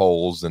don't have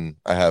poles, and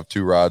I have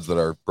 2 rods that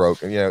are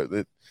broken.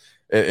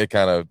 It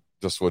kind of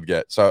just would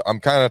get. So I'm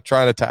kind of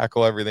trying to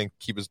tackle everything,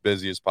 keep as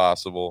busy as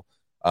possible.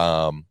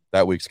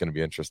 That week's going to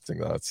be interesting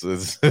though. It's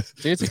going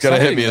to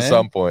hit me at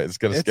some point. It's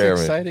going to scare me.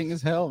 It's exciting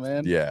as hell,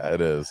 man. Yeah,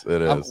 it is.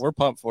 It is. We're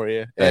pumped for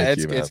you.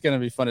 It's going to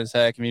be fun as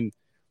heck. I mean,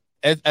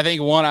 I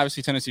think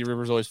obviously Tennessee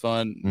River is always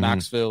fun. Mm-hmm.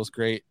 Knoxville is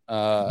great.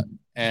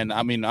 And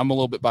I mean, I'm a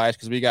little bit biased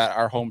because we got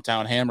our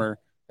hometown hammer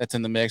that's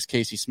in the mix,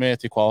 Casey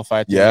Smith, who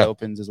qualified to the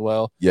Opens as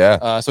well.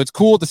 Yeah. So it's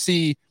cool to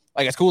see.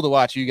 Like, it's cool to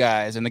watch you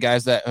guys and the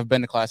guys that have been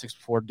to Classics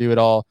before do it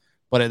all.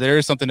 But there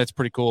is something that's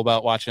pretty cool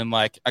about watching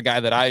like a guy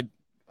that I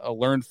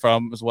learned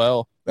from as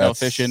well,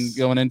 fishing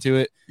going into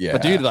it. Yeah.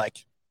 But dude,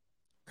 like,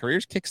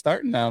 career's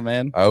kickstarting now,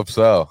 man. I hope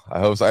so.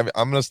 I'm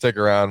going to stick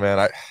around, man.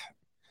 I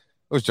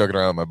was joking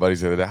around with my buddies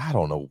the other day. I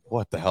don't know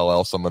what the hell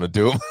else I'm going to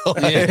do.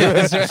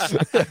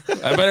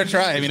 I better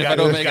try. I mean, if I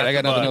don't make it, I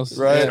got nothing else.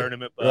 Right.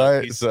 Tournament bug.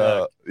 Right.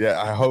 So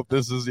I hope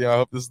this is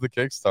the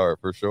kickstart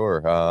for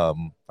sure.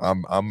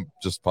 I'm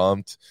just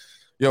pumped.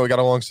 We got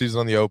a long season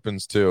on the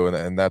Opens too,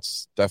 and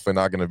that's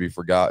definitely not going to be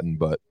forgotten.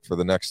 But for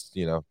the next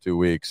 2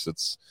 weeks,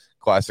 it's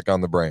Classic on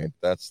the brain.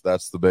 That's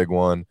the big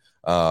one.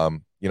 I've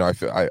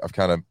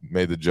kind of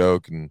made the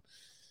joke, and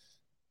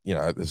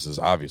this is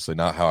obviously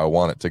not how I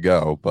want it to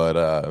go,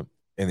 but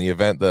in the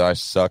event that I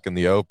suck in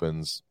the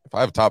Opens, if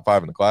I have a top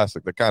 5 in the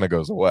Classic, that kind of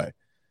goes away.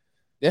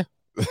 Yeah.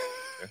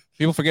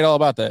 People forget all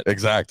about that.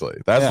 Exactly.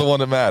 That's the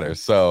one that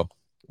matters. So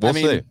we'll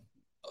see.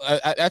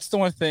 That's the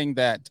one thing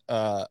that,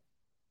 to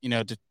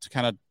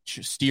kind of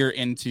steer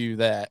into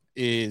that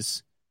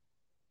is,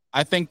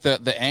 I think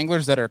the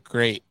anglers that are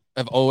great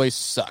have always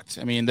sucked.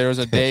 I mean, there was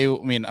a day,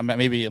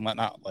 maybe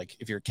not like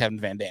if you're Kevin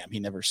Van Dam, he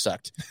never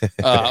sucked.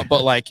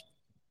 But like,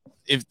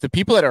 if the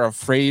people that are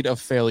afraid of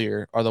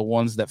failure are the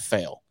ones that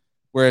fail,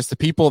 whereas the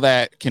people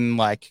that can,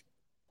 like,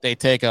 they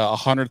take a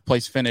 100th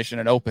place finish in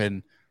an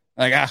Open,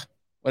 like,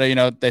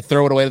 they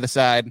throw it away to the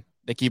side,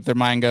 they keep their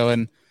mind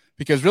going,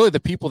 because really the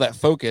people that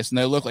focus and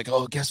they look like,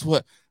 oh, guess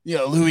what?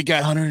 Louis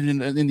got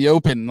 100 in the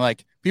Open.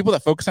 Like, people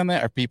that focus on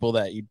that are people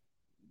that you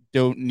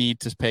don't need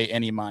to pay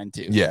any mind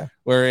to. Yeah.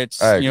 Where it's,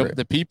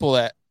 the people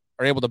that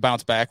are able to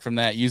bounce back from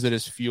that, use it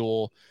as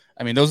fuel.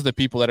 I mean, those are the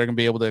people that are going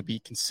to be able to be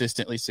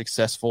consistently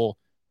successful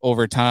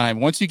over time.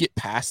 Once you get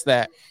past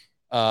that,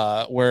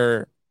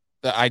 where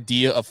the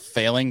idea of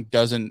failing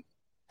doesn't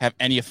have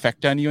any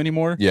effect on you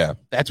anymore,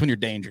 that's when you're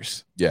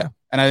dangerous. Yeah.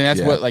 And I think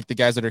that's what, like, the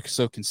guys that are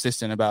so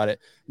consistent about it,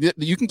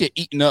 you can get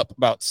eaten up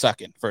about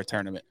sucking for a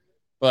tournament,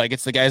 but like,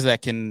 it's the guys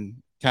that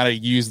can kind of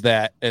use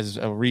that as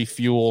a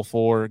refuel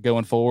for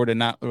going forward and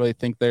not really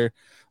think they're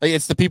like,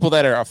 it's the people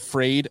that are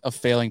afraid of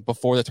failing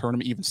before the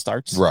tournament even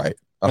starts. Right.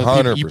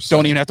 100%. You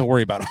don't even have to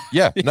worry about them.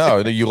 Yeah. No,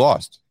 you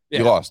lost.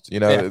 You lost.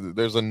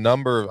 There's a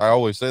number. I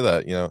always say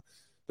that,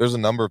 there's a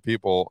number of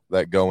people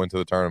that go into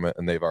the tournament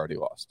and they've already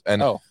lost.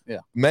 And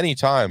many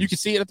times you can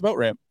see it at the boat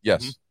ramp.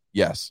 Yes. Mm-hmm.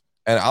 Yes.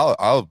 And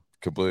I'll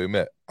completely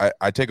admit,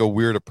 I take a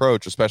weird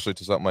approach, especially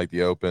to something like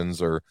the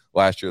Opens or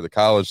last year, the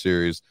College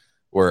Series,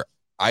 where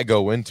I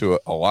go into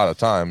it a lot of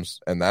times.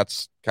 And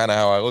that's kind of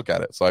how I look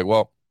at it. It's like,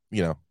 well,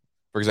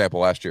 for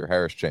example, last year,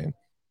 Harris Chain,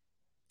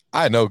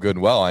 I know good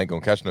and well I ain't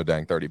going to catch no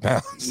dang 30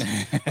 pounds.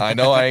 I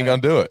know I ain't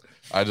going to do it.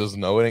 I just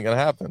know it ain't going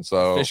to happen.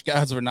 So fish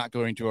gods were not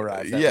going to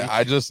arrive. Yeah,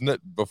 I just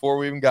before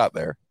we even got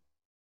there,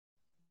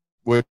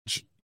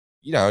 which,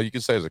 you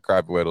could say is a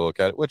crappy way to look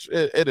at it, which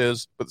it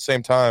is. But at the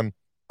same time,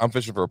 I'm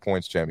fishing for a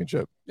points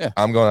championship. Yeah.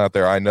 I'm going out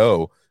there. I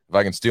know if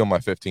I can steal my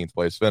 15th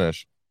place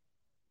finish,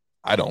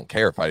 I don't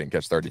care if I didn't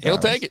catch 30 pounds.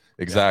 He'll take it.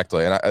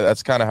 Exactly. And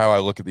that's kind of how I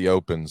look at the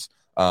Opens,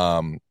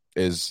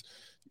 is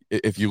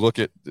if you look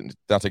at,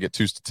 not to get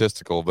too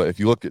statistical, but if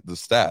you look at the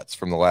stats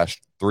from the last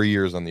 3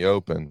 years on the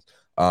Open,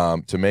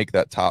 to make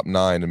that top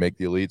 9, to make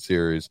the Elite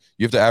Series,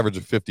 you have to average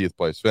a 50th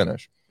place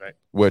finish. Right.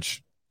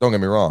 Which, don't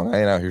get me wrong, I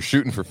ain't out here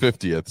shooting for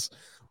 50ths,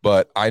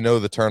 but I know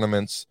the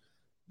tournaments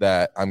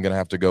that I'm going to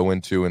have to go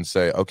into and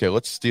say, okay,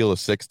 let's steal a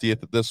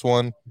 60th at this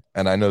one.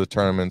 And I know the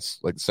tournaments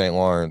like St.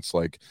 Lawrence,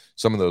 like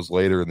some of those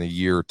later in the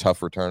year,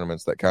 tougher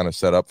tournaments that kind of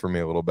set up for me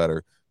a little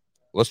better.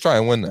 Let's try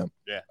and win them.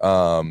 Yeah.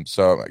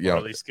 So, or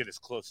at least get as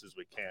close as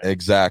we can.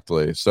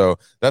 Exactly. So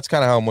that's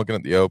kind of how I'm looking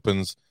at the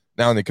Opens.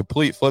 Now, on the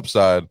complete flip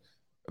side,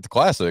 at the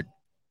Classic,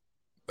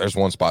 there's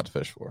one spot to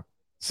fish for.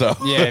 So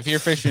yeah, if you're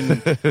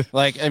fishing,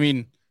 like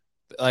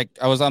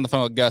I was on the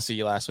phone with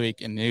Gussie last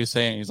week, and he was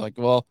saying, he's like,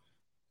 well,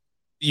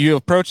 you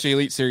approach the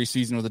Elite Series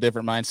season with a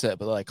different mindset,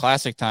 but like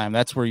Classic time,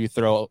 that's where you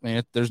throw. I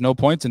mean, there's no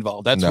points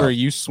involved. That's where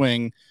you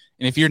swing.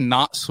 And if you're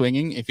not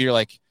swinging, if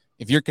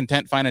you're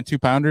content finding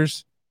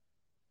 2-pounders,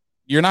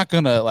 you're not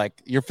gonna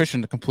you're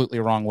fishing the completely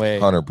wrong way.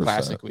 100%.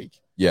 Classic week.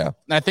 Yeah,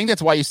 and I think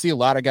that's why you see a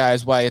lot of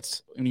guys. Why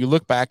it's when you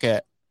look back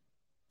at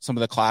some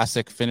of the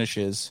Classic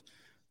finishes,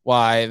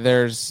 why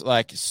there's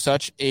like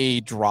such a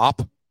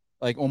drop,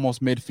 like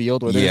almost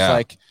midfield, where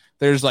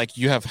there's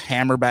you have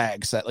hammer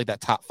bags at like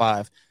that top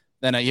 5.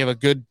 Then you have a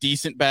good,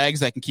 decent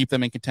bags that can keep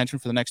them in contention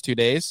for the next 2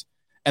 days.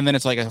 And then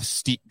it's like a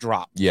steep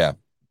drop. Yeah.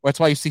 That's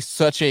why you see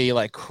such a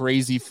like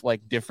crazy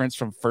like difference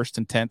from 1st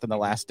and 10th on the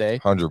last day.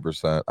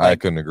 100%. I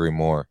couldn't agree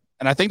more.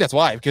 And I think that's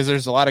why, because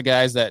there's a lot of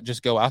guys that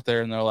just go out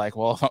there and they're like,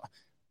 well,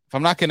 if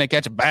I'm not going to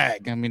catch a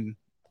bag, I mean,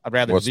 I'd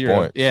rather What's zero. the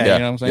point? Yeah, you know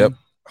what I'm saying? Yep.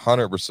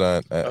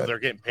 100%. They're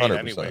getting paid 100%.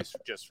 anyways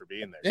just for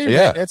being there.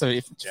 Yeah. It's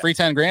free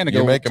 10 grand to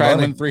You're go making try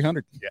money. and win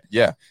 300.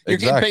 Yeah. You're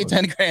exactly. getting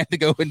paid 10 grand to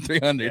go win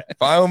 300.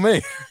 Fine with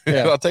me.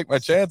 Yeah. I'll take my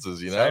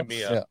chances, you know? Sign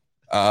me up.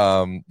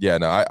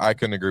 I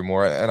couldn't agree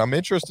more. And I'm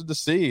interested to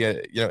see,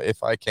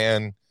 if I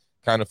can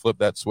kind of flip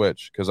that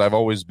switch, because I've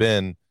always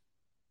been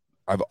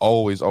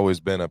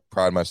a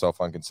pride myself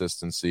on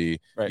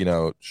consistency,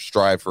 right.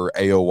 Strive for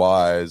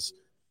AOYs.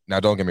 Now,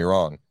 don't get me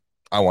wrong.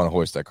 I want to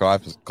hoist that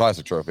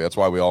classic trophy. That's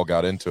why we all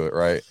got into it.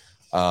 Right.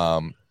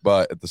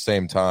 But at the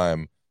same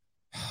time,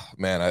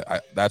 man,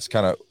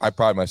 I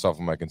pride myself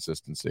on my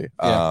consistency.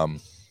 Yeah.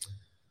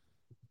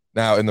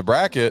 Now in the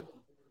bracket,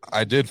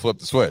 I did flip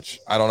the switch.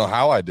 I don't know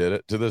how I did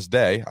it to this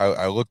day.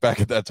 I look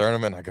back at that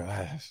tournament and I go,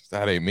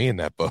 that ain't me in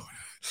that boat.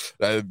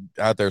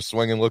 Out there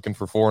swinging, looking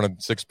for 4 and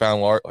a 6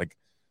 pound large. Like,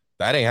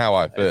 that ain't how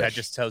I fish. That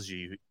just tells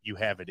you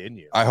have it in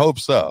you. I hope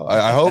so.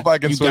 I hope I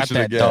can switch got it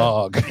that again.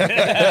 dog.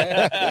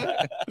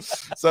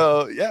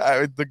 So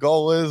yeah, the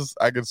goal is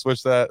I can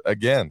switch that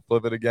again,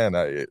 flip it again.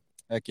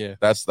 Heck yeah.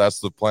 That's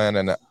the plan.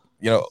 And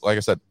like I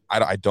said,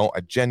 I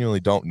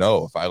genuinely don't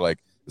know if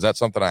is that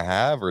something I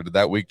have, or did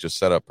that week just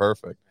set up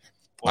perfect?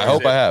 Or I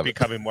hope I have.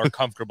 Becoming more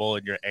comfortable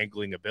in your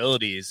angling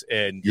abilities,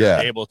 and you're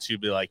able to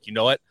be like, you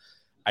know what,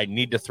 I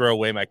need to throw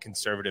away my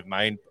conservative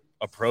mind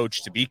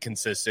approach to be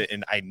consistent,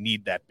 and I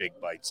need that big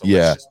bite. So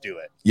let's just do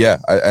it. Yeah,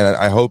 and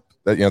I hope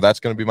that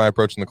that's going to be my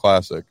approach in the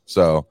classic.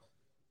 So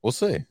we'll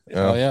see.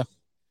 Oh yeah.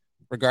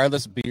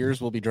 Regardless, beers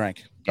will be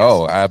drank. Yes.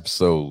 Oh,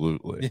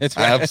 absolutely. That's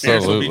right. Absolutely.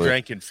 Beers will be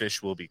drank and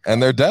fish will be caught.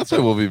 And there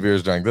definitely will be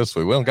beers drank this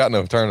week. We don't got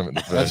no tournament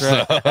to fish.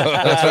 That's right.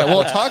 That's right.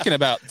 Well, talking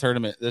about the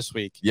tournament this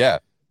week. Yeah.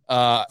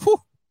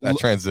 That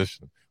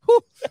transition.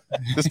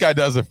 This guy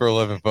does it for a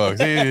living,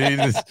 folks. He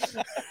just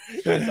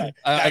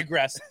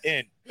digress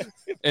in.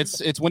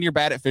 It's when you're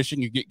bad at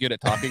fishing, you get good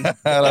at talking. I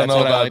don't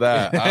know about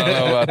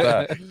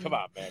that. Come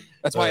on, man.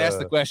 That's why I ask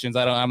the questions.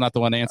 I'm not the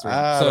one answering.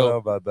 I don't know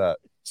about that.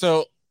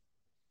 So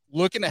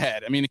looking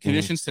ahead, I mean, the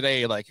conditions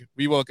today, like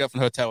we woke up from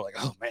the hotel, like,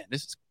 oh man,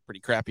 this is pretty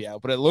crappy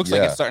out. But it looks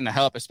like it's starting to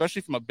help,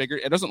 especially from a bigger.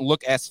 It doesn't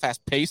look as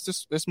fast paced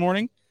this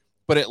morning,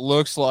 but it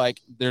looks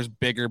like there's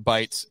bigger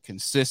bites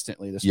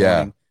consistently this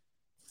morning.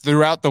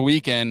 Throughout the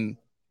weekend.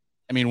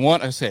 I mean, so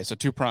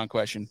 2-pronged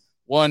question.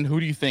 One, who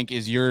do you think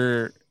is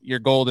your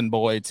golden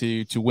boy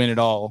to win it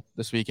all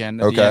this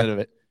weekend at the end of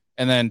it?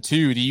 And then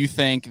 2, do you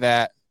think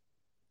that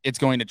it's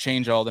going to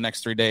change all the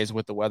next 3 days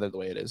with the weather the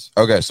way it is?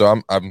 Okay,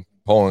 so I'm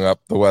pulling up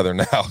the weather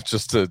now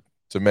just to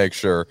make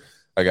sure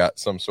I got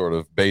some sort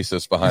of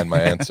basis behind my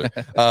answer.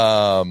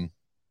 Man,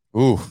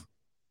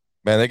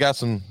 they got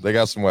some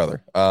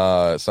weather.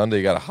 Sunday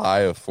you got a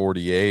high of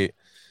 48.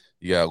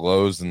 You got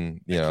lows and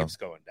keeps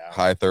going down.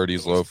 High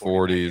 30s, low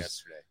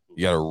 40s.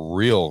 You got a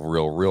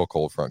real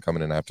cold front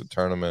coming in after the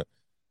tournament.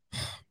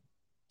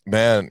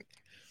 Man,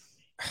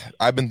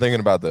 I've been thinking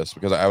about this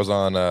because I was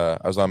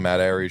on Matt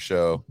Aries'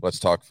 show, Let's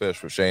Talk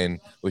Fish with Shane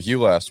with you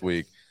last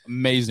week.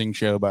 Amazing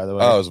show, by the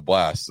way. Oh, it was a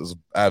blast. It was an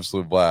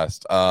absolute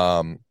blast.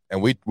 And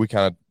we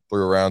kind of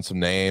threw around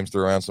some names,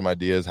 threw around some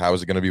ideas. How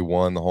is it going to be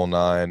won, the whole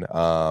nine?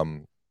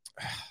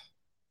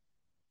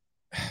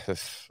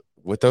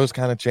 With those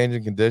kind of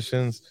changing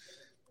conditions,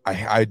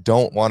 I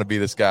don't want to be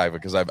this guy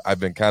because I've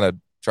been kind of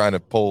trying to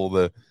pull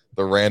the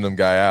random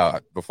guy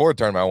out. Before the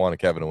tournament, I wanted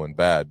Kevin to win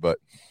bad, but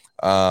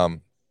I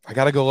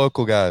got to go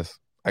local, guys.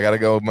 I got to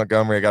go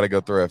Montgomery. I got to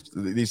go Thrift.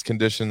 These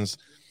conditions,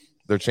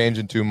 they're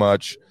changing too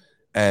much.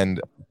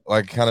 And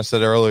like I kind of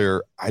said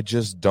earlier, I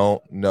just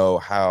don't know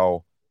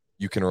how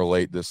you can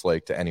relate this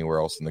lake to anywhere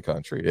else in the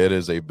country. It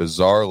is a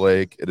bizarre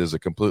lake. It is a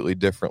completely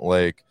different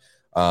lake.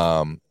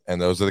 And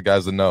those are the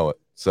guys that know it.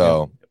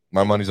 So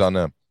my money's on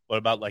them. What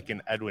about like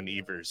an Edwin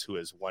Evers who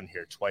has won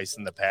here twice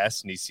in the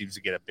past, and he seems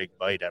to get a big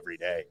bite every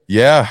day?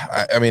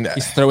 Yeah, I mean,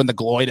 he's throwing the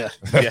Gloida.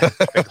 Yeah,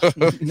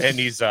 and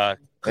he's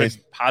could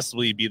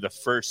possibly be the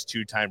first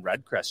 2-time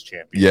Red Crest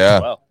champion. Yeah,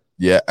 as well.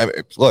 Yeah. I mean,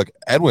 look,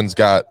 Edwin's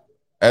got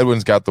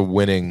the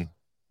winning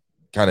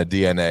kind of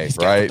DNA,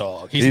 right?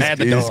 He's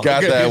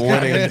got that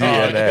winning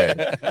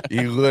DNA.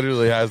 He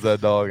literally has that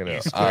dog in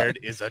him. Squared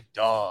is a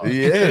dog.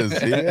 He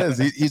is.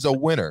 He's a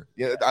winner.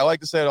 Yeah, I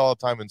like to say it all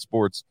the time in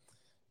sports.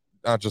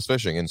 Not just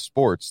fishing, in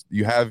sports,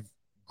 you have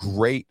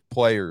great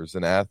players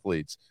and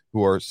athletes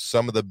who are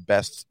some of the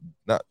best,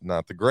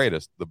 not the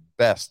greatest, the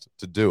best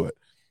to do it.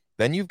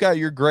 Then you've got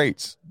your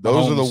greats.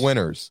 Those are the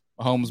winners.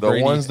 Mahomes, the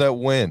Brady. ones that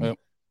win. Yep.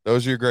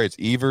 Those are your greats.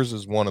 Evers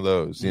is one of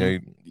those. Mm-hmm. You know,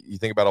 you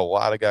think about a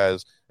lot of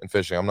guys in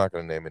fishing. I'm not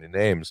going to name any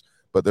names,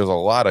 but there's a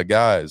lot of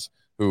guys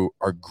who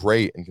are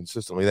great and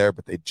consistently there,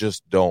 but they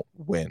just don't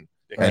win.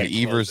 And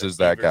Evers is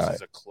that guy.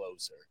 Is a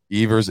closer.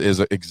 Evers is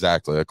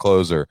exactly a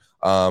closer.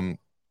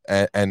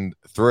 And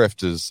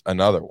Thrift is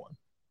another one.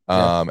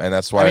 And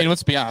that's why. I mean,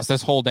 let's be honest.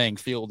 This whole dang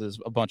field is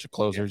a bunch of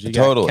closers. You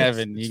Totally. got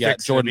Kevin. You got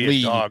Jordan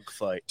Lee. Dog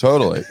fight.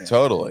 Totally.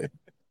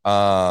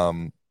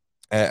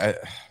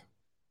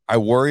 I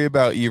worry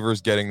about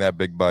Evers getting that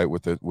big bite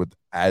with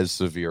as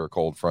severe a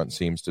cold front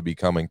seems to be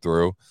coming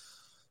through.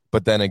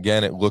 But then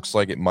again, it looks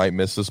like it might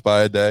miss us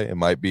by a day. It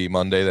might be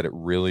Monday that it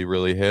really,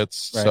 really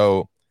hits. Right.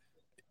 So,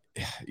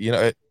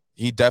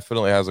 he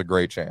definitely has a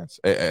great chance.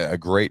 A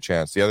great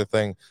chance. The other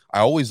thing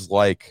I always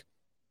like,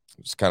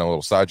 it's kind of a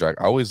little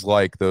sidetrack, I always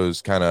like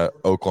those kind of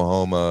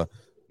Oklahoma,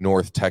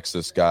 North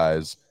Texas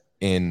guys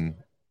in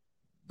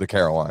the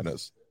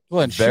Carolinas.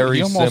 Well, and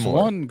he almost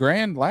won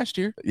grand last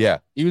year. Yeah.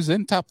 He was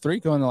in top 3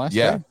 going the last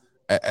day.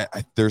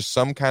 There's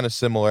some kind of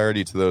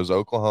similarity to those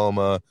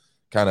Oklahoma,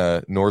 kind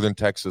of Northern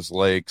Texas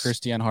lakes.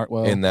 Christian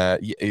Hartwell. In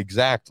that,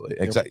 exactly.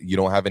 You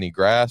don't have any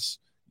grass.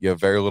 You have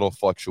very little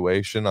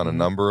fluctuation on a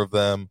number of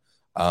them.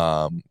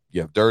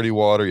 You have dirty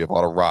water. You have a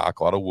lot of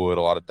rock, a lot of wood,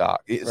 a lot of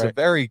dock. It's a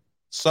very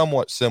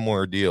somewhat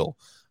similar deal.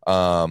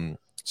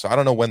 So I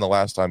don't know when the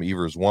last time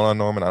Evers won on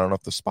Norman. I don't know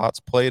if the spots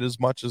played as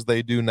much as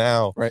they do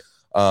now. Right.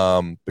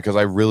 Because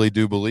I really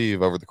do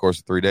believe over the course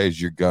of 3 days,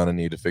 you're going to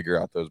need to figure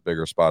out those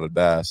bigger spotted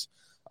bass.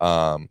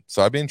 So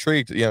I'd be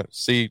intrigued,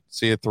 see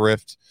a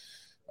Thrift,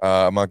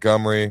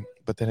 Montgomery.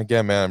 But then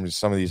again, man, I'm just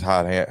some of these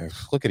hot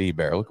hands. Look at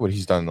Eber. Look what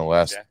he's done in the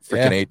last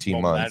freaking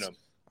 18 months.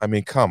 I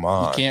mean, come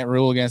on. You can't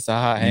rule against a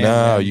hot hand.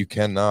 No, you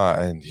cannot.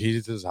 And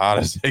he's as hot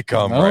as they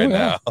come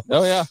now.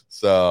 Oh, yeah.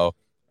 So,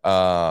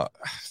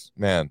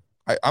 man,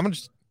 I'm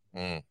just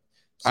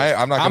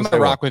I'm not going to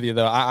rock with you,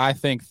 though. I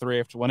think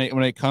Thrift, when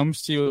it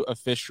comes to a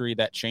fishery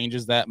that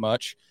changes that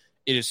much,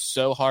 it is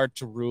so hard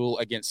to rule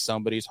against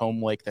somebody's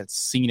home lake that's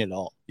seen it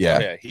all.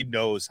 Yeah. He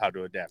knows how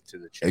to adapt to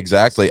the change.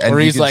 Exactly. And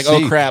he's like,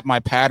 oh, crap,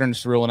 my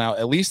pattern's ruling out.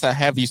 At least I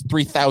have these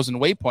 3,000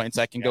 waypoints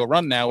I can go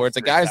run now, where it's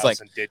a guy's like,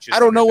 I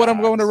don't know what I'm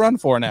going to run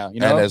for now.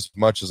 And as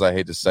much as I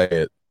hate to say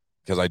it,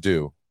 because I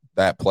do,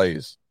 that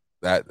plays.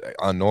 That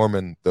on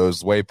Norman,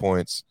 those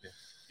waypoints,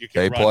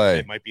 play.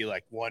 It might be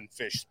like one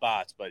fish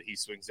spots, but he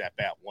swings that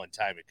bat one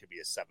time. It could be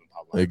a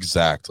 7-pound line.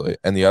 Exactly.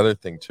 And the other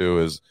thing, too,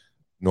 is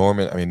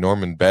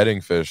Norman bedding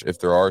fish, if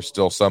there are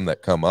still some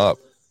that come up,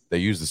 they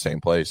use the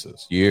same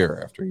places year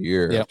after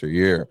year after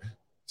year.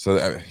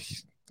 So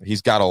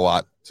he's got a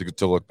lot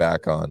to look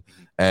back on.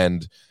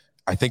 And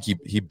I think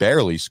he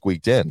barely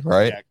squeaked in,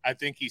 right? Yeah, I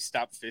think he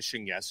stopped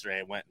fishing yesterday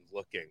and went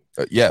looking.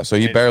 So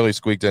he barely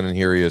squeaked in, and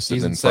here he is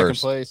sitting in second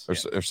first place.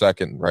 Or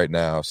second right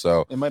now.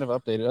 So they might have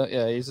updated it.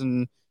 Yeah, he's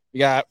in. We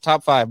got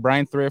top 5: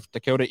 Brian Thrift,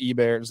 Dakota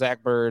Ebert,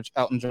 Zach Burge,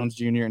 Elton Jones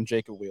Jr., and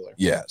Jacob Wheeler.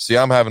 Yeah. See,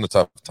 I'm having a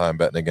tough time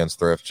betting against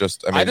Thrift.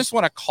 I just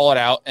want to call it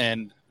out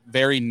and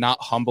very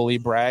not humbly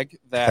brag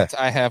that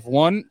I have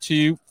 1,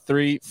 2,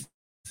 3,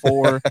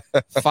 4,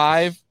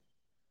 5,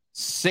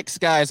 6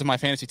 guys in my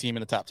fantasy team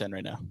in the top 10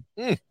 right now.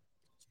 That's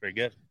pretty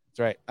good. That's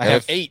right. I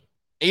have 8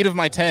 of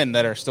my 10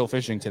 that are still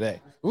fishing today.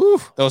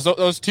 Woo.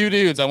 Those 2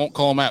 dudes, I won't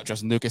call them out,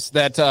 Justin Lucas,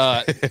 that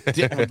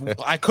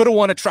I could have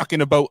won a truck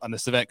and a boat on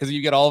this event because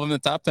you get all of them in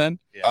the top 10.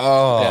 Yeah.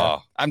 Oh. Yeah.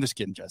 I'm just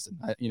kidding, Justin.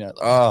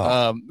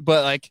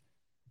 But like,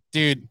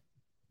 dude,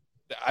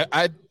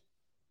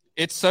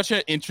 it's such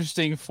an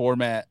interesting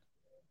format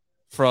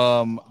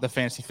from the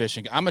fantasy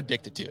fishing. I'm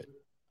addicted to it.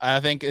 I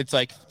think it's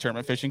like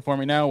tournament fishing for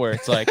me now, where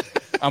it's like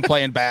I'm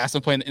playing bass,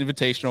 I'm playing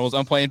invitationals,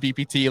 I'm playing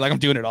BPT, like I'm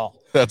doing it all.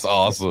 That's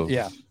awesome.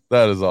 Yeah,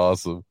 that is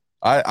awesome.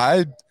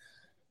 I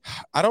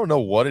don't know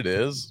what it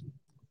is.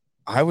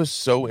 I was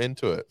so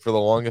into it for the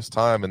longest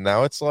time, and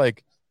now it's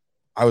like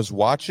I was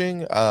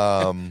watching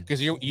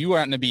because you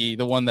aren't to be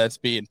the one that's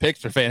being picked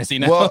for fantasy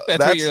now. Well,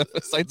 that's where your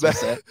sights are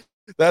set.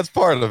 That's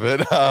part of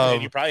it.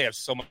 And you probably have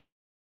so much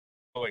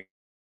going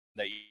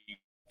that you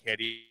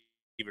can't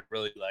even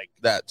really like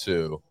that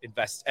too.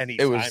 Invest any.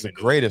 It was the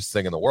greatest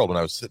thing in the world when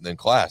I was sitting in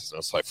class, and I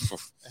was like,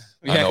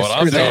 I know what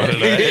I'm doing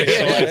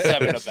today.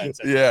 7 events.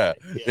 Yeah.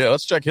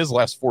 Let's check his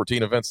last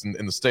 14 events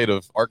in the state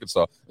of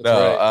Arkansas.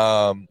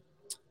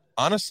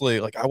 Honestly,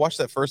 like I watched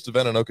that first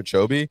event in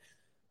Okeechobee,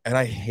 and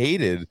I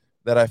hated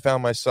that I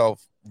found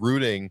myself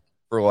rooting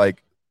for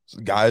like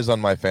guys on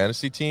my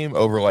fantasy team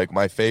over like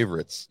my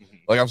favorites.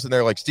 Like I'm sitting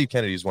there like Steve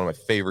Kennedy is one of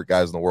my favorite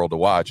guys in the world to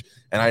watch,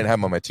 and I didn't have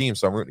him on my team,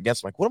 so I'm rooting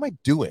against him. Like, what am I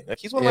doing? Like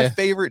he's one of my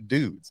favorite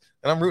dudes,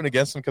 and I'm rooting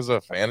against him because of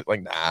a fan.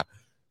 Like, nah.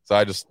 So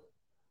I just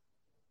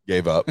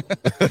gave up.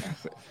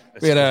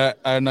 We had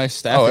a nice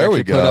stat. Oh, there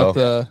we go.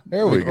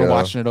 There we go. We're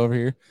watching it over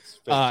here.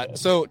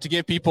 So to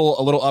give people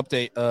a little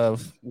update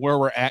of where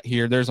we're at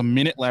here, there's a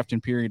minute left in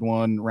period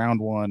 1,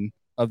 round 1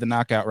 of the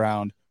knockout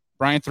round.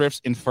 Brian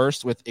Thrift's in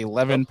first with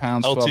 11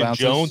 pounds, 12 ounces. Elton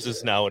Jones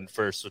is now in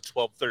first with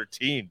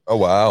 12-13. Oh,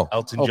 wow.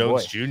 Elton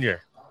Jones Jr.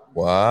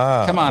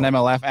 Wow. Come on,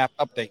 MLF app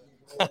update.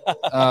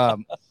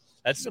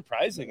 That's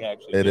surprising,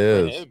 actually. It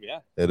is. Him, yeah.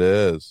 It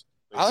is.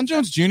 Elton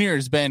Jones Jr.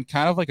 has been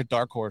kind of like a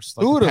dark horse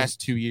like the past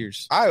 2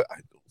 years.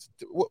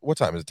 What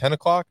time is it? 10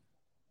 o'clock?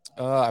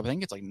 I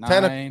think it's like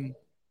 9.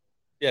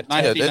 Yeah,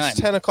 9:59. It's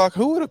 10 o'clock.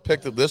 Who would have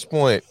picked at this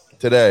point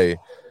today?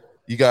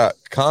 You got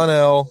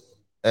Connell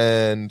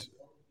and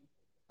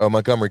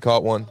Montgomery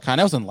caught one.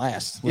 Connell's in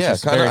last. I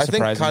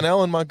think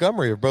Connell and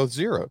Montgomery are both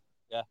 0.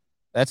 Yeah.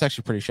 That's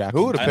actually pretty shocking.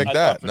 Who would have picked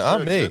that?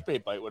 Not me.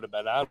 Jerkbait bite would have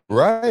been out.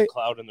 Right.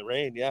 Cloud in the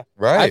rain. Yeah.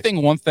 Right. I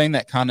think one thing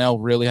that Connell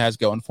really has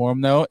going for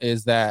him though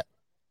is that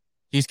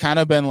he's kind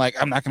of been like,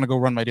 I'm not going to go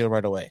run my deal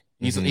right away.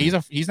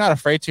 He's not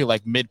afraid to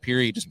like mid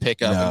period just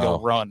pick up and go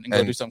run and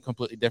go do something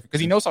completely different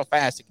because he knows how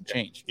fast it can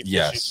change.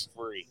 Yes.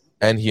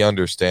 And he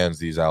understands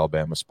these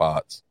Alabama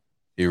spots.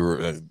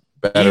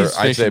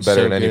 I'd say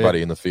better than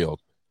anybody in the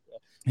field.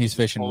 He's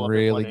fishing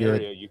really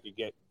good. You could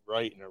get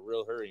right in a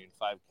real hurry in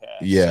 5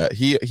 casts. Yeah,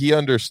 he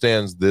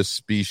understands this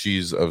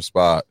species of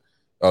spot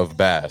of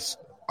bass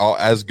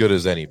as good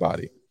as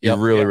anybody. He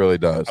really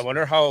does. I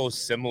wonder how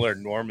similar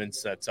Norman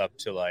sets up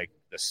to like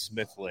the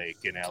Smith Lake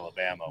in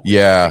Alabama.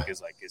 Yeah,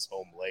 is like his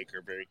home lake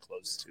or very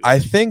close to. I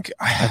think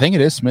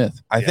it is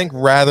Smith. I think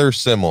rather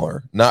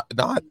similar, not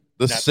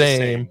the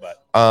same.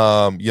 But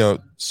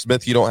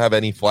Smith, you don't have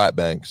any flat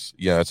banks.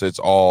 It's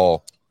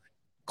all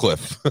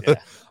cliff. Yeah.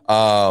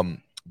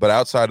 But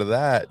outside of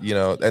that,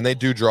 and they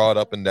do draw it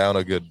up and down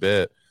a good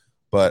bit.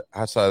 But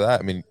outside of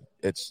that, I mean,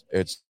 it's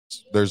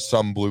there's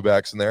some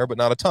bluebacks in there, but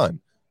not a ton.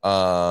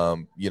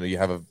 You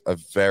have a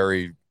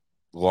very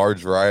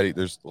large variety.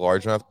 There's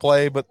large enough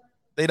play, but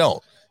they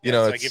don't.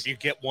 It's like if you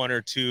get 1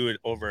 or 2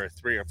 over a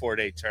 3 or 4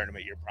 day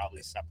tournament, you're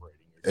probably separating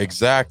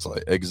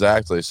yourself.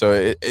 Exactly. So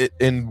it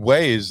in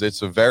ways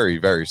it's a very,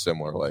 very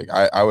similar lake.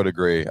 I would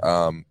agree.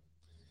 And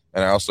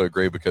I also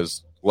agree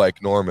because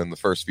like Norman, the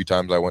first few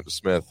times I went to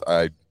Smith,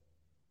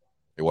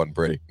 it wasn't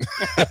pretty.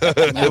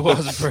 It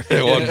wasn't pretty.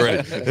 It wasn't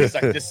pretty. It's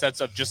like this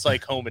sets up just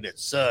like home and it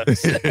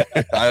sucks.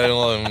 I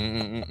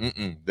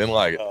didn't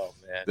like it. Oh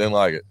man, didn't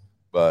like it.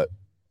 But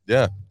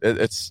yeah,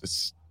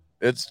 it's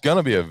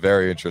gonna be a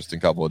very interesting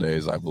couple of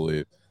days, I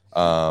believe.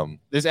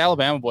 There's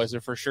Alabama boys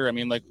there for sure. I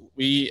mean, like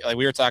we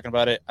were talking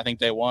about it. I think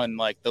they won.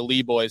 Like the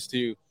Lee boys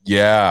too.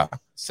 Yeah,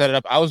 set it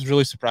up. I was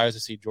really surprised to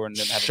see Jordan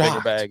didn't have a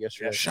bigger bag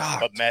yesterday.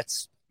 But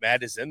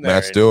Matt is in there.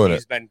 Matt's doing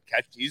it.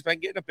 He's been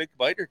getting a big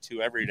bite or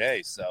 2 every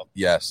day. So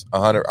yes,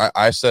 100.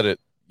 I said it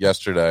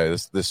yesterday.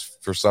 This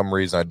for some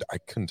reason I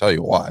couldn't tell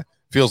you why.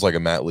 Feels like a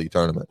Matt Lee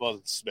tournament. Well,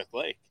 it's Smith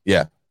Lake.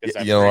 Yeah,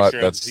 you know what?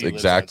 That's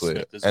exactly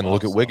it. And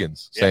look at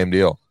Wiggins. Same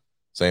deal.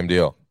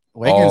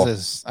 Wiggins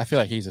is. I feel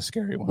like he's a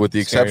scary one. With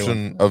the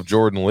exception of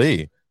Jordan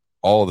Lee,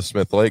 all of the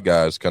Smith Lake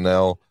guys,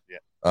 Connell,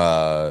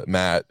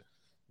 Matt,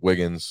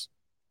 Wiggins,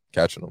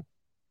 catching them.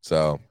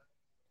 So.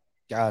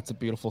 God, it's a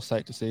beautiful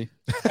sight to see.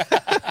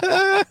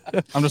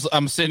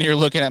 I'm sitting here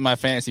looking at my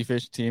fantasy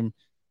fish team.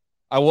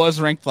 I was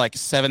ranked like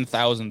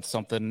 7,000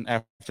 something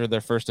after their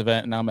first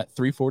event, and now I'm at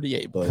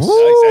 348. Boys,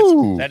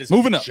 that is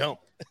moving up. Jump.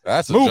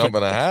 That's a jump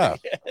and a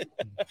half.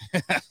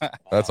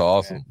 That's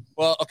awesome.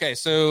 Well, okay,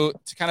 so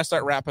to kind of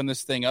start wrapping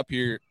this thing up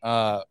here,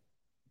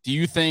 do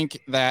you think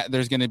that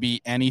there's going to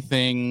be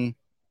anything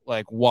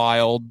like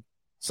wild,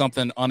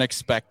 something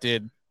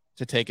unexpected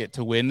to take it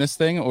to win this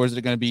thing, or is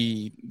it going to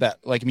be that?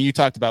 Like, I mean, you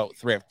talked about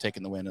Thrift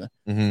taking the win,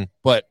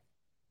 but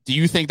do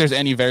you think there's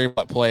any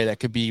variable at play that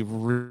could be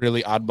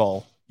really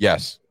oddball?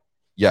 Yes.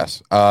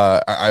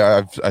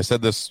 I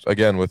said this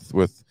again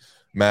with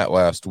Matt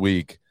last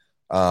week,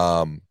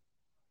 and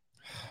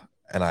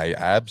I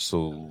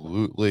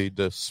absolutely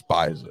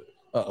despise it.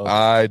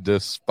 I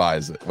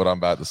despise it. What I'm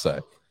about to say.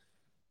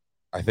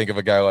 I think of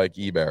a guy like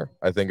Eber.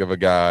 I think of a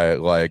guy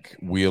like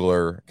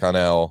Wheeler,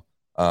 Connell.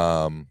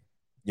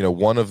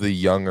 One of the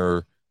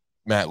younger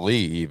Matt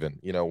Lee, even,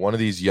 one of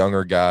these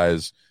younger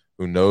guys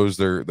who knows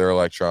their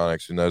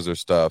electronics, who knows their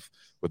stuff.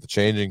 With the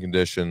changing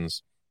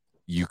conditions,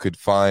 you could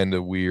find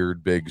a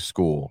weird big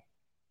school.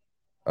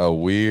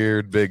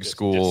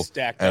 Just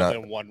stacked up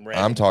in one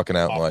random. I'm talking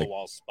out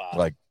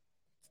like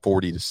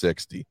 40 to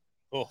 60.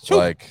 Oh.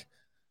 Like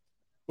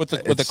with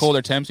the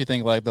colder temps, you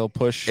think like they'll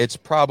push? It's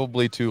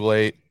probably too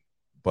late,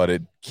 but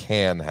it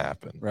can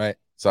happen. Right.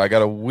 So I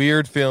got a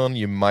weird feeling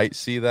you might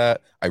see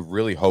that. I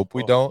really hope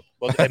we don't.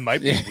 Well, it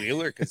might be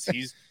Wheeler because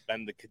he's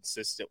been the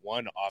consistent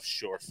one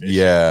offshore fishing.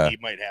 Yeah. He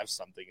might have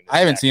something. I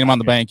haven't seen him on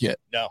the bank yet.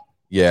 No.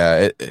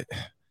 Yeah,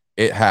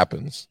 it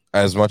happens.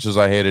 As much as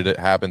I hated it,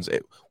 happens.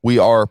 We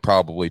are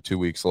probably 2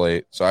 weeks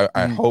late. So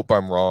I hope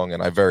I'm wrong,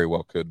 and I very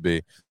well could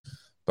be.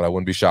 But I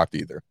wouldn't be shocked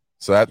either.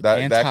 So that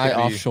could be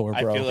offshore,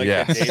 bro. I feel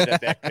like the day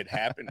that could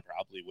happen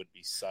probably would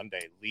be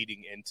Sunday,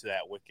 leading into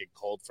that wicked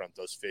cold front.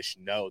 Those fish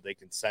know they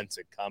can sense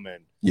it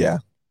coming. Yeah.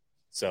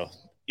 So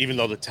even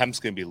though the temp's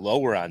going to be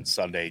lower on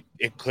Sunday,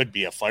 it could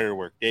be a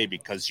firework day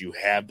because you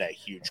have that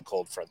huge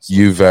cold front.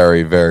 You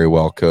very, very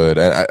well could.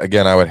 And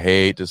again, I would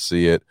hate to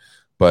see it,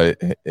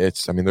 but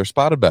they're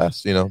spotted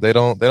bass. They don't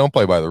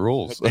play by the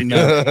rules. They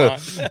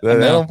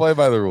don't play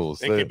by the rules.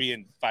 They could be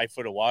in 5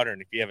 foot of water,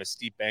 and if you have a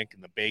steep bank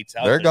and the bait's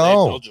out, they're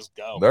gone. They'll just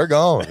go. They're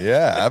gone.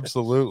 Yeah,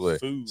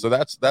 absolutely. So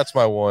that's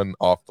my one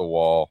off the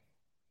wall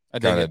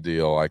kind of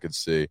deal I could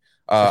see.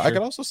 I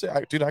could also see,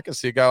 I could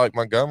see a guy like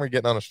Montgomery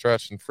getting on a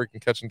stretch and freaking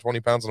catching 20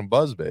 pounds on a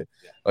buzzbait.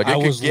 Like I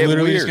it was could get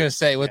literally weird. just gonna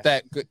say with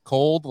that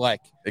cold,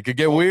 like It could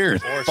get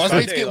weird.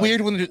 buzzbaits get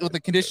weird when the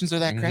conditions are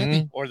that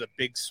crappy. Or the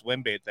big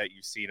swim bait that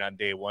you've seen on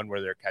day one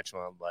where they're catching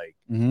on like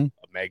Mm-hmm.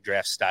 a mag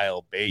draft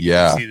style bait.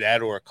 Yeah. You see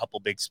that, or a couple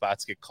big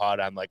spots get caught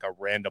on like a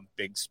random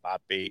big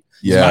spot bait.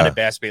 Yeah. Not a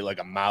bass bait like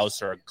a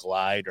mouse or a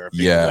glide or a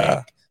big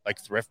lake, like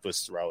Thrift was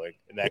throwing,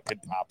 and that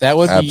could pop. That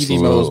would be Absolutely.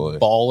 the most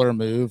baller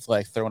move,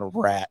 like throwing a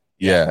rat.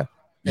 Yeah.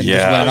 And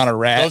just land on a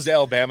rat. Those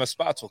Alabama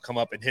spots will come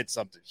up and hit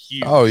something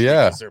huge. Oh,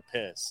 yeah. Because they're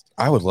pissed.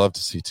 I would love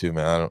to see too,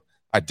 man.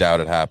 I doubt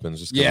it happens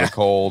just because Yeah. they're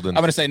cold. And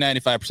I'm gonna say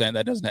 95%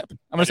 that doesn't happen.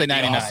 I'm gonna say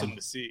 99. Awesome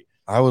to see.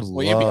 I would Well,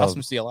 it'd be love.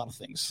 awesome to see a lot of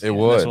things. It in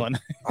would. This one.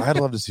 I'd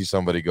love to see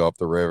somebody go up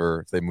the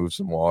river if they move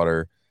some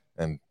water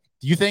and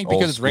Do you think old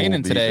because it's school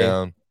raining beat today,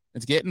 down.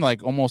 it's getting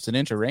like almost an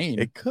inch of rain?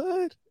 It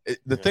could.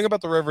 The thing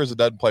about the river is it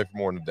doesn't play for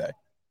more than a day.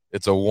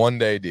 It's a 1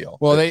 day deal.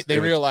 Well, It's- they if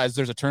it's- realize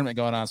there's a tournament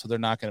going on, so they're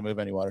not going to move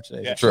any water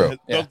today. Yeah, True.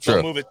 They'll, True.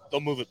 They'll move it. They'll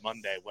move it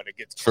Monday when it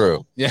gets True.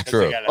 cold. Yeah. Because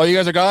True. they gotta- Oh, you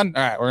guys are gone?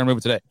 All right, we're going to move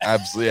it today.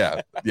 Absolutely.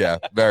 Yeah. Yeah.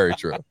 Very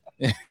true.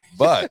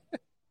 But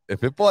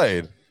if it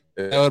played,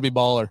 That would be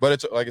baller. but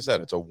it's like I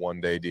said, it's a 1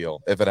 day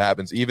deal. If it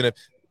happens, even if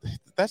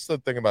that's the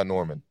thing about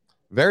Norman,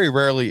 very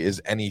rarely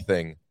is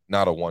anything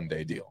not a 1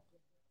 day deal.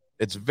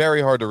 It's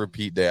very hard to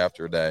repeat day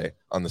after day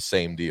on the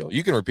same deal.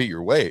 You can repeat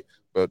your weight,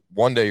 but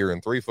one day you're in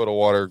 3 foot of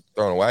water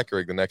throwing a whack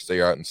rig, the next day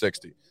you're out in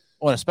 60.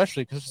 Well,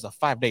 especially because it's a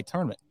 5-day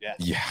tournament.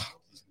 Yeah,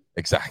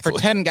 exactly. For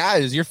 10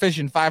 guys, you're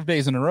fishing 5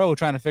 days in a row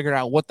trying to figure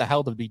out what the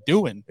hell to be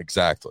doing.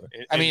 Exactly.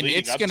 I mean, leading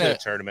it's up to gonna- the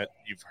tournament.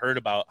 You've heard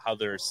about how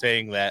they're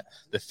saying that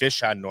the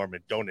fish on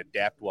Norman don't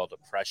adapt well to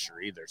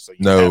pressure either. So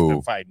you have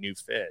to find new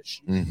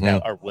fish Mhm.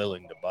 that are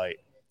willing to bite.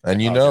 And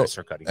you I know, apologize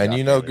for cutting and off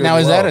you know there. good Now,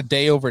 is that well. a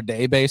day over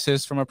day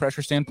basis from a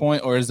pressure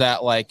standpoint, or is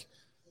that like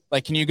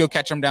can you go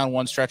catch them down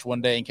one stretch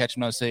one day and catch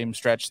them on the same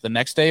stretch the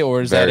next day,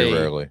 or is very that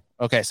rarely.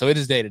 Okay, so it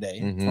is day to day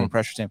Mhm. from a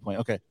pressure standpoint.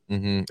 Okay,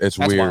 It's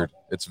That's weird. wild.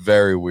 It's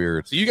very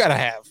weird. so you can't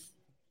have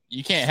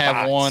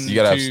Spots. one, You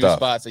gotta have two stuff.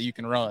 spots that you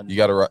can run. You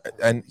got to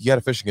and you got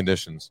to fish in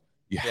conditions.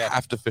 You Yeah.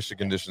 have to fish in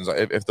conditions.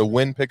 If the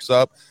wind picks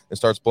up and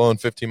starts blowing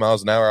 15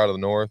 miles an hour out of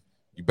the north,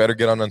 you better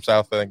get on them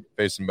south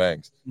facing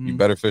banks. You Mhm.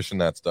 better fish in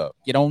that stuff.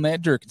 Get on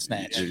that jerk and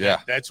snatch. Yeah.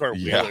 That's where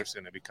Yeah. Wheeler's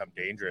going to become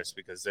dangerous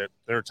because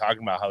they're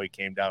talking about how he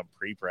came down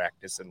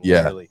pre-practice and Yeah.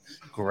 literally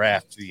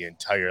graphed the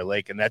entire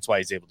lake, and that's why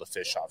he's able to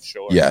fish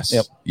offshore. Yes.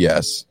 Yep.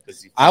 Yes.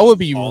 'Cause he I would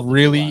be all the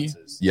really,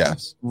 nuances.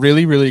 Yes.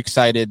 really, really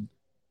excited,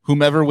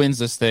 whomever wins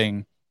this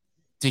thing,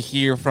 to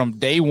hear from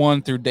day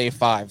 1 through day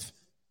 5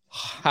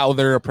 how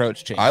their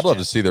approach changed. I'd love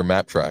to see their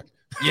map track.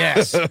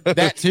 Yes,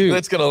 that too.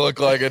 That's gonna look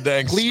like a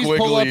dang Please squiggly.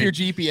 pull up your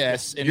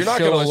GPS and You're not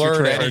show gonna us your learn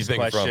trail. First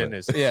anything from question it.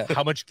 is, Yeah.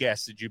 how much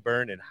gas did you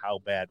burn and how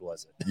bad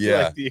was it?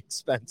 Yeah. Like the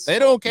expense. They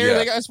don't care. Yeah.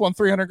 They guys won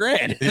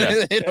 $300,000.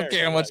 Yeah. They don't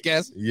care how much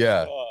gas.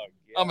 Yeah. Oh,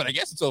 I'm gonna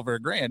guess it's over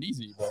 $1,000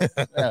 easy.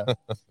 But, yeah.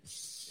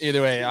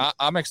 Either way,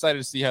 I'm excited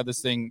to see how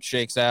this thing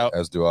shakes out.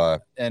 As do I.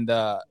 And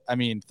I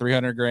mean,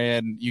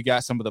 $300,000. You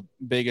got some of the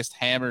biggest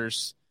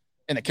hammers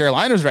in the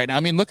Carolinas right now.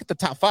 I mean, look at the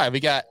top 5. We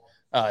got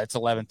it's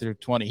 11 through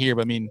 20 here,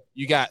 but I mean,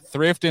 you got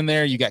Thrift in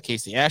there. You got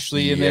Casey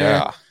Ashley in there.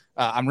 Yeah.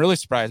 I'm really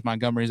surprised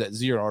Montgomery's at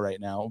 0 right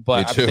now,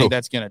 but Me I too. think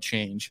that's going to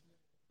change.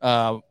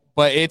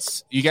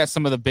 But you got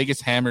some of the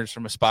biggest hammers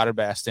from a spotter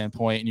bass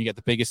standpoint, and you got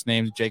the biggest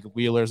names. Jacob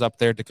Wheeler's up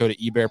there, Dakota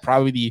Ebert,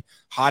 probably the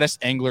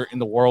hottest angler in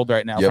the world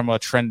right now Yep. from a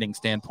trending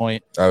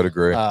standpoint. I would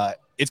agree.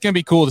 It's going to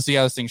be cool to see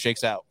how this thing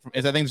shakes out.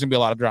 I think there's going to be a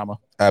lot of drama.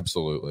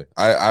 Absolutely.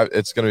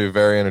 It's going to be a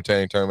very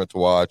entertaining tournament to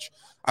watch.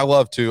 I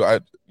love to.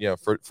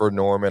 For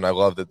Norman, I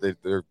love that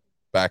they're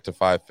back to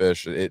 5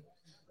 fish.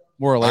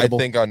 More I relatable.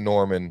 think on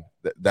Norman,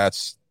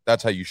 that's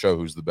how you show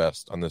who's the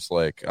best on this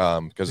lake.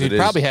 Because They'd it is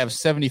probably have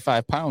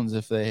 75 pounds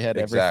if they had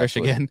every fish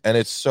exactly. again. And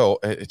it's so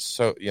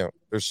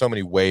there's so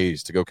many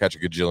ways to go catch a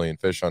gajillion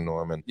fish on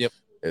Norman. Yep.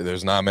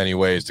 There's not many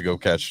ways to go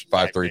catch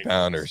 5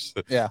 3-pounders.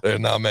 Yeah. There's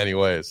not many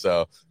ways.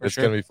 So For it's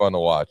sure. gonna be fun to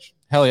watch.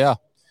 Hell yeah.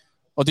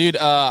 Well, dude,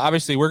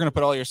 obviously we're going to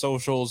put all your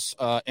socials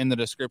in the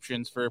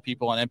descriptions for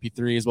people on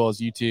MP3 as well as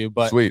YouTube.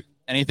 But Sweet.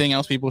 anything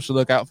else people should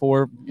look out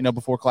for,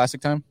 before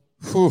classic time?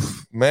 Whew,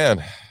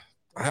 man,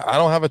 I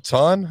don't have a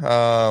ton.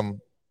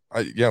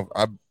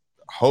 I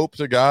hope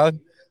to God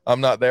I'm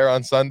not there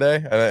on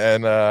Sunday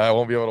and I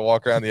won't be able to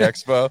walk around the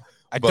expo.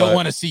 I But- don't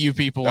want to see you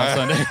people on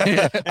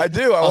Sunday. I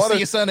do. I'll want see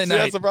you Sunday night.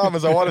 That's the problem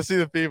is I want to see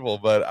the people,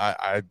 but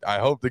I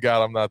hope to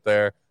God I'm not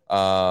there.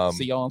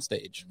 See y'all on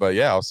stage. But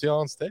yeah, I'll see you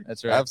on stage.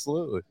 That's right.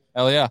 Absolutely.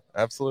 Hell yeah.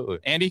 Absolutely.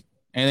 Andy,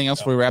 anything else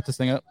before we wrap this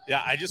thing up?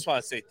 Yeah, I just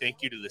want to say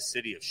thank you to the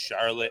city of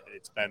Charlotte.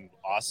 It's been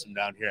awesome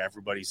down here.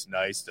 Everybody's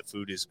nice. The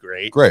food is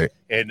great. Great.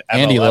 And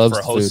Andy MLF loves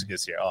for the hosting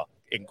us here. Oh,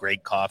 and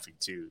great coffee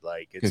too.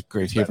 Like it's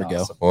Great. it's Here been we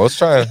go. awesome. Well, let's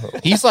try.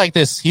 He's like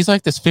this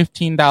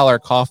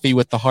 $15 coffee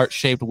with the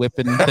heart-shaped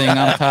whipping thing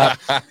on top.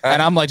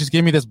 And I'm like, just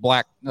give me this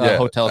black Yeah,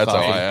 hotel that's all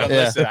coffee. I have. But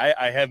Yeah. listen,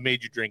 I have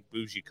made you drink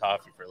bougie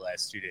coffee for the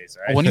last 2 days.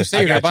 All right? When you say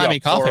I you're going to got buy you me a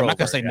coffee, I'm not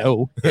going to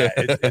pour-over, say yeah.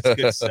 no. Yeah,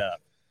 it's good stuff.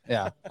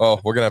 Yeah. Oh,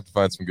 we're gonna have to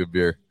find some good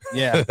beer.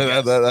 Yeah.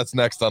 That's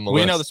next on the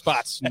list. We know the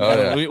spots.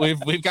 Oh, yeah.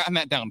 We've gotten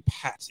that down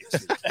pat.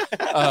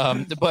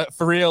 But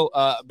for real,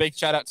 big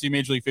shout out to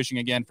Major League Fishing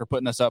again for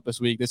putting us up this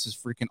week. This is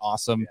freaking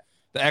awesome. Yeah.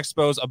 The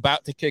expo's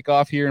about to kick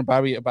off here in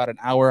probably about an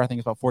hour. I think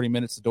it's about 40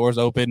 minutes. The door's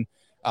open.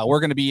 We're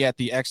going to be at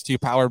the X2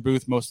 Power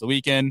booth most of the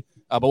weekend,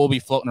 but we'll be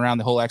floating around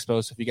the whole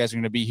expo. So if you guys are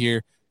going to be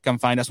here, come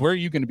find us. Where are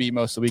you going to be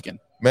most of the weekend?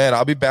 Man,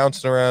 I'll be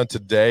bouncing around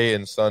today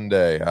and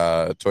Sunday.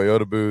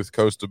 Toyota booth,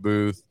 Costa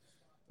booth.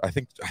 I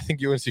think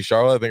UNC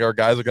Charlotte. I think our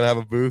guys are going to have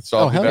a booth. So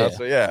I'll be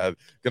bouncing. Yeah,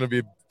 going to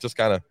be just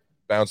kind of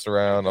bouncing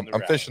around.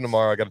 I'm fishing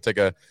tomorrow. I got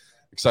to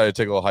excited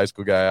to take a little high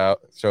school guy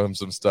out, show him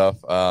some stuff.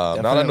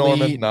 Not on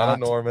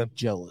Norman.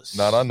 Jealous.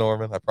 Not on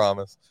Norman, I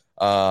promise.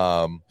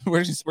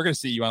 We're gonna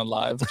see you on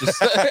live. Just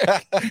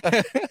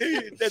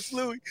that's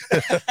Louis.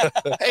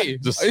 Hey,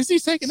 is he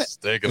taking it?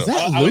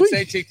 I would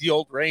say take the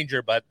old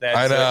Ranger, but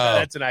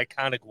that's an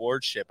iconic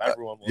warship.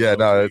 Everyone will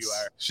know who you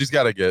are. She's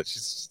got to get.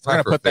 She's we're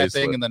gonna put that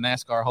thing in the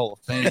NASCAR Hall of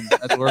Fame.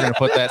 That's where we're gonna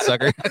put that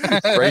sucker.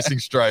 Racing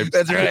stripes.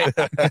 That's right.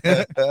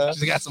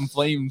 She's got some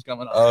flames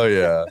coming up. Oh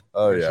yeah.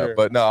 Sure.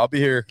 But no, I'll be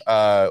here.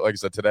 Like I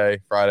said, today,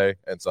 Friday,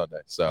 and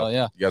Sunday. So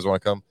you guys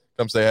want to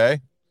come say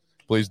hey?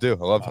 Please do.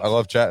 I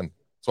love chatting.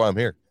 That's why I'm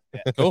here.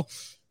 Yeah, cool.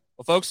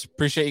 Well, folks,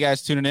 appreciate you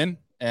guys tuning in.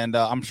 And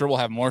I'm sure we'll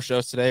have more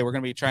shows today. We're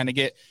going to be trying to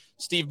get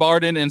Steve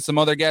Barden and some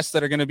other guests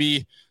that are going to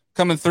be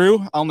coming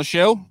through on the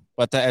show.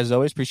 But as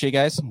always, appreciate you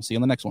guys. We'll see you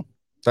on the next one.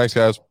 Thanks,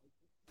 guys.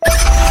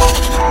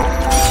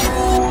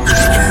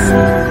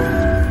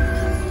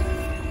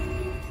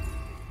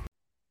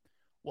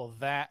 Well,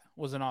 that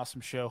was an awesome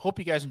show. Hope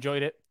you guys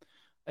enjoyed it.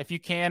 If you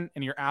can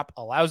and your app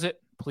allows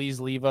it, please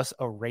leave us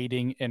a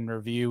rating and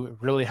review. It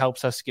really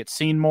helps us get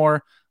seen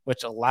more,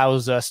 which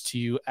allows us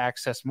to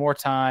access more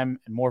time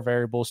and more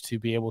variables to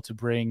be able to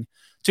bring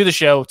to the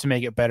show to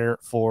make it better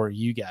for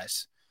you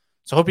guys.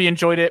 So hope you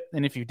enjoyed it.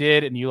 And if you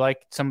did, and you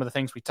liked some of the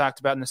things we talked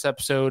about in this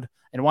episode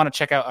and want to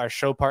check out our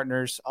show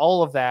partners,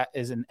 all of that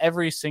is in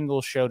every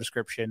single show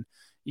description.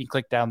 You can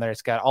click down there.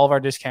 It's got all of our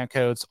discount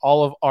codes,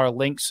 all of our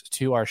links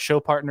to our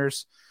show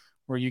partners,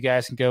 where you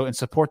guys can go and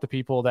support the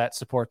people that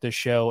support this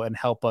show and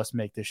help us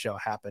make this show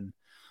happen.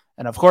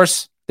 And of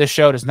course, this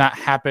show does not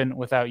happen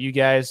without you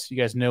guys. You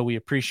guys know we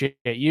appreciate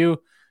you.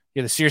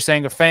 You're the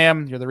Searsanger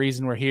fam. You're the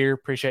reason we're here.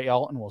 Appreciate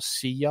y'all, and we'll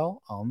see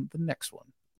y'all on the next one.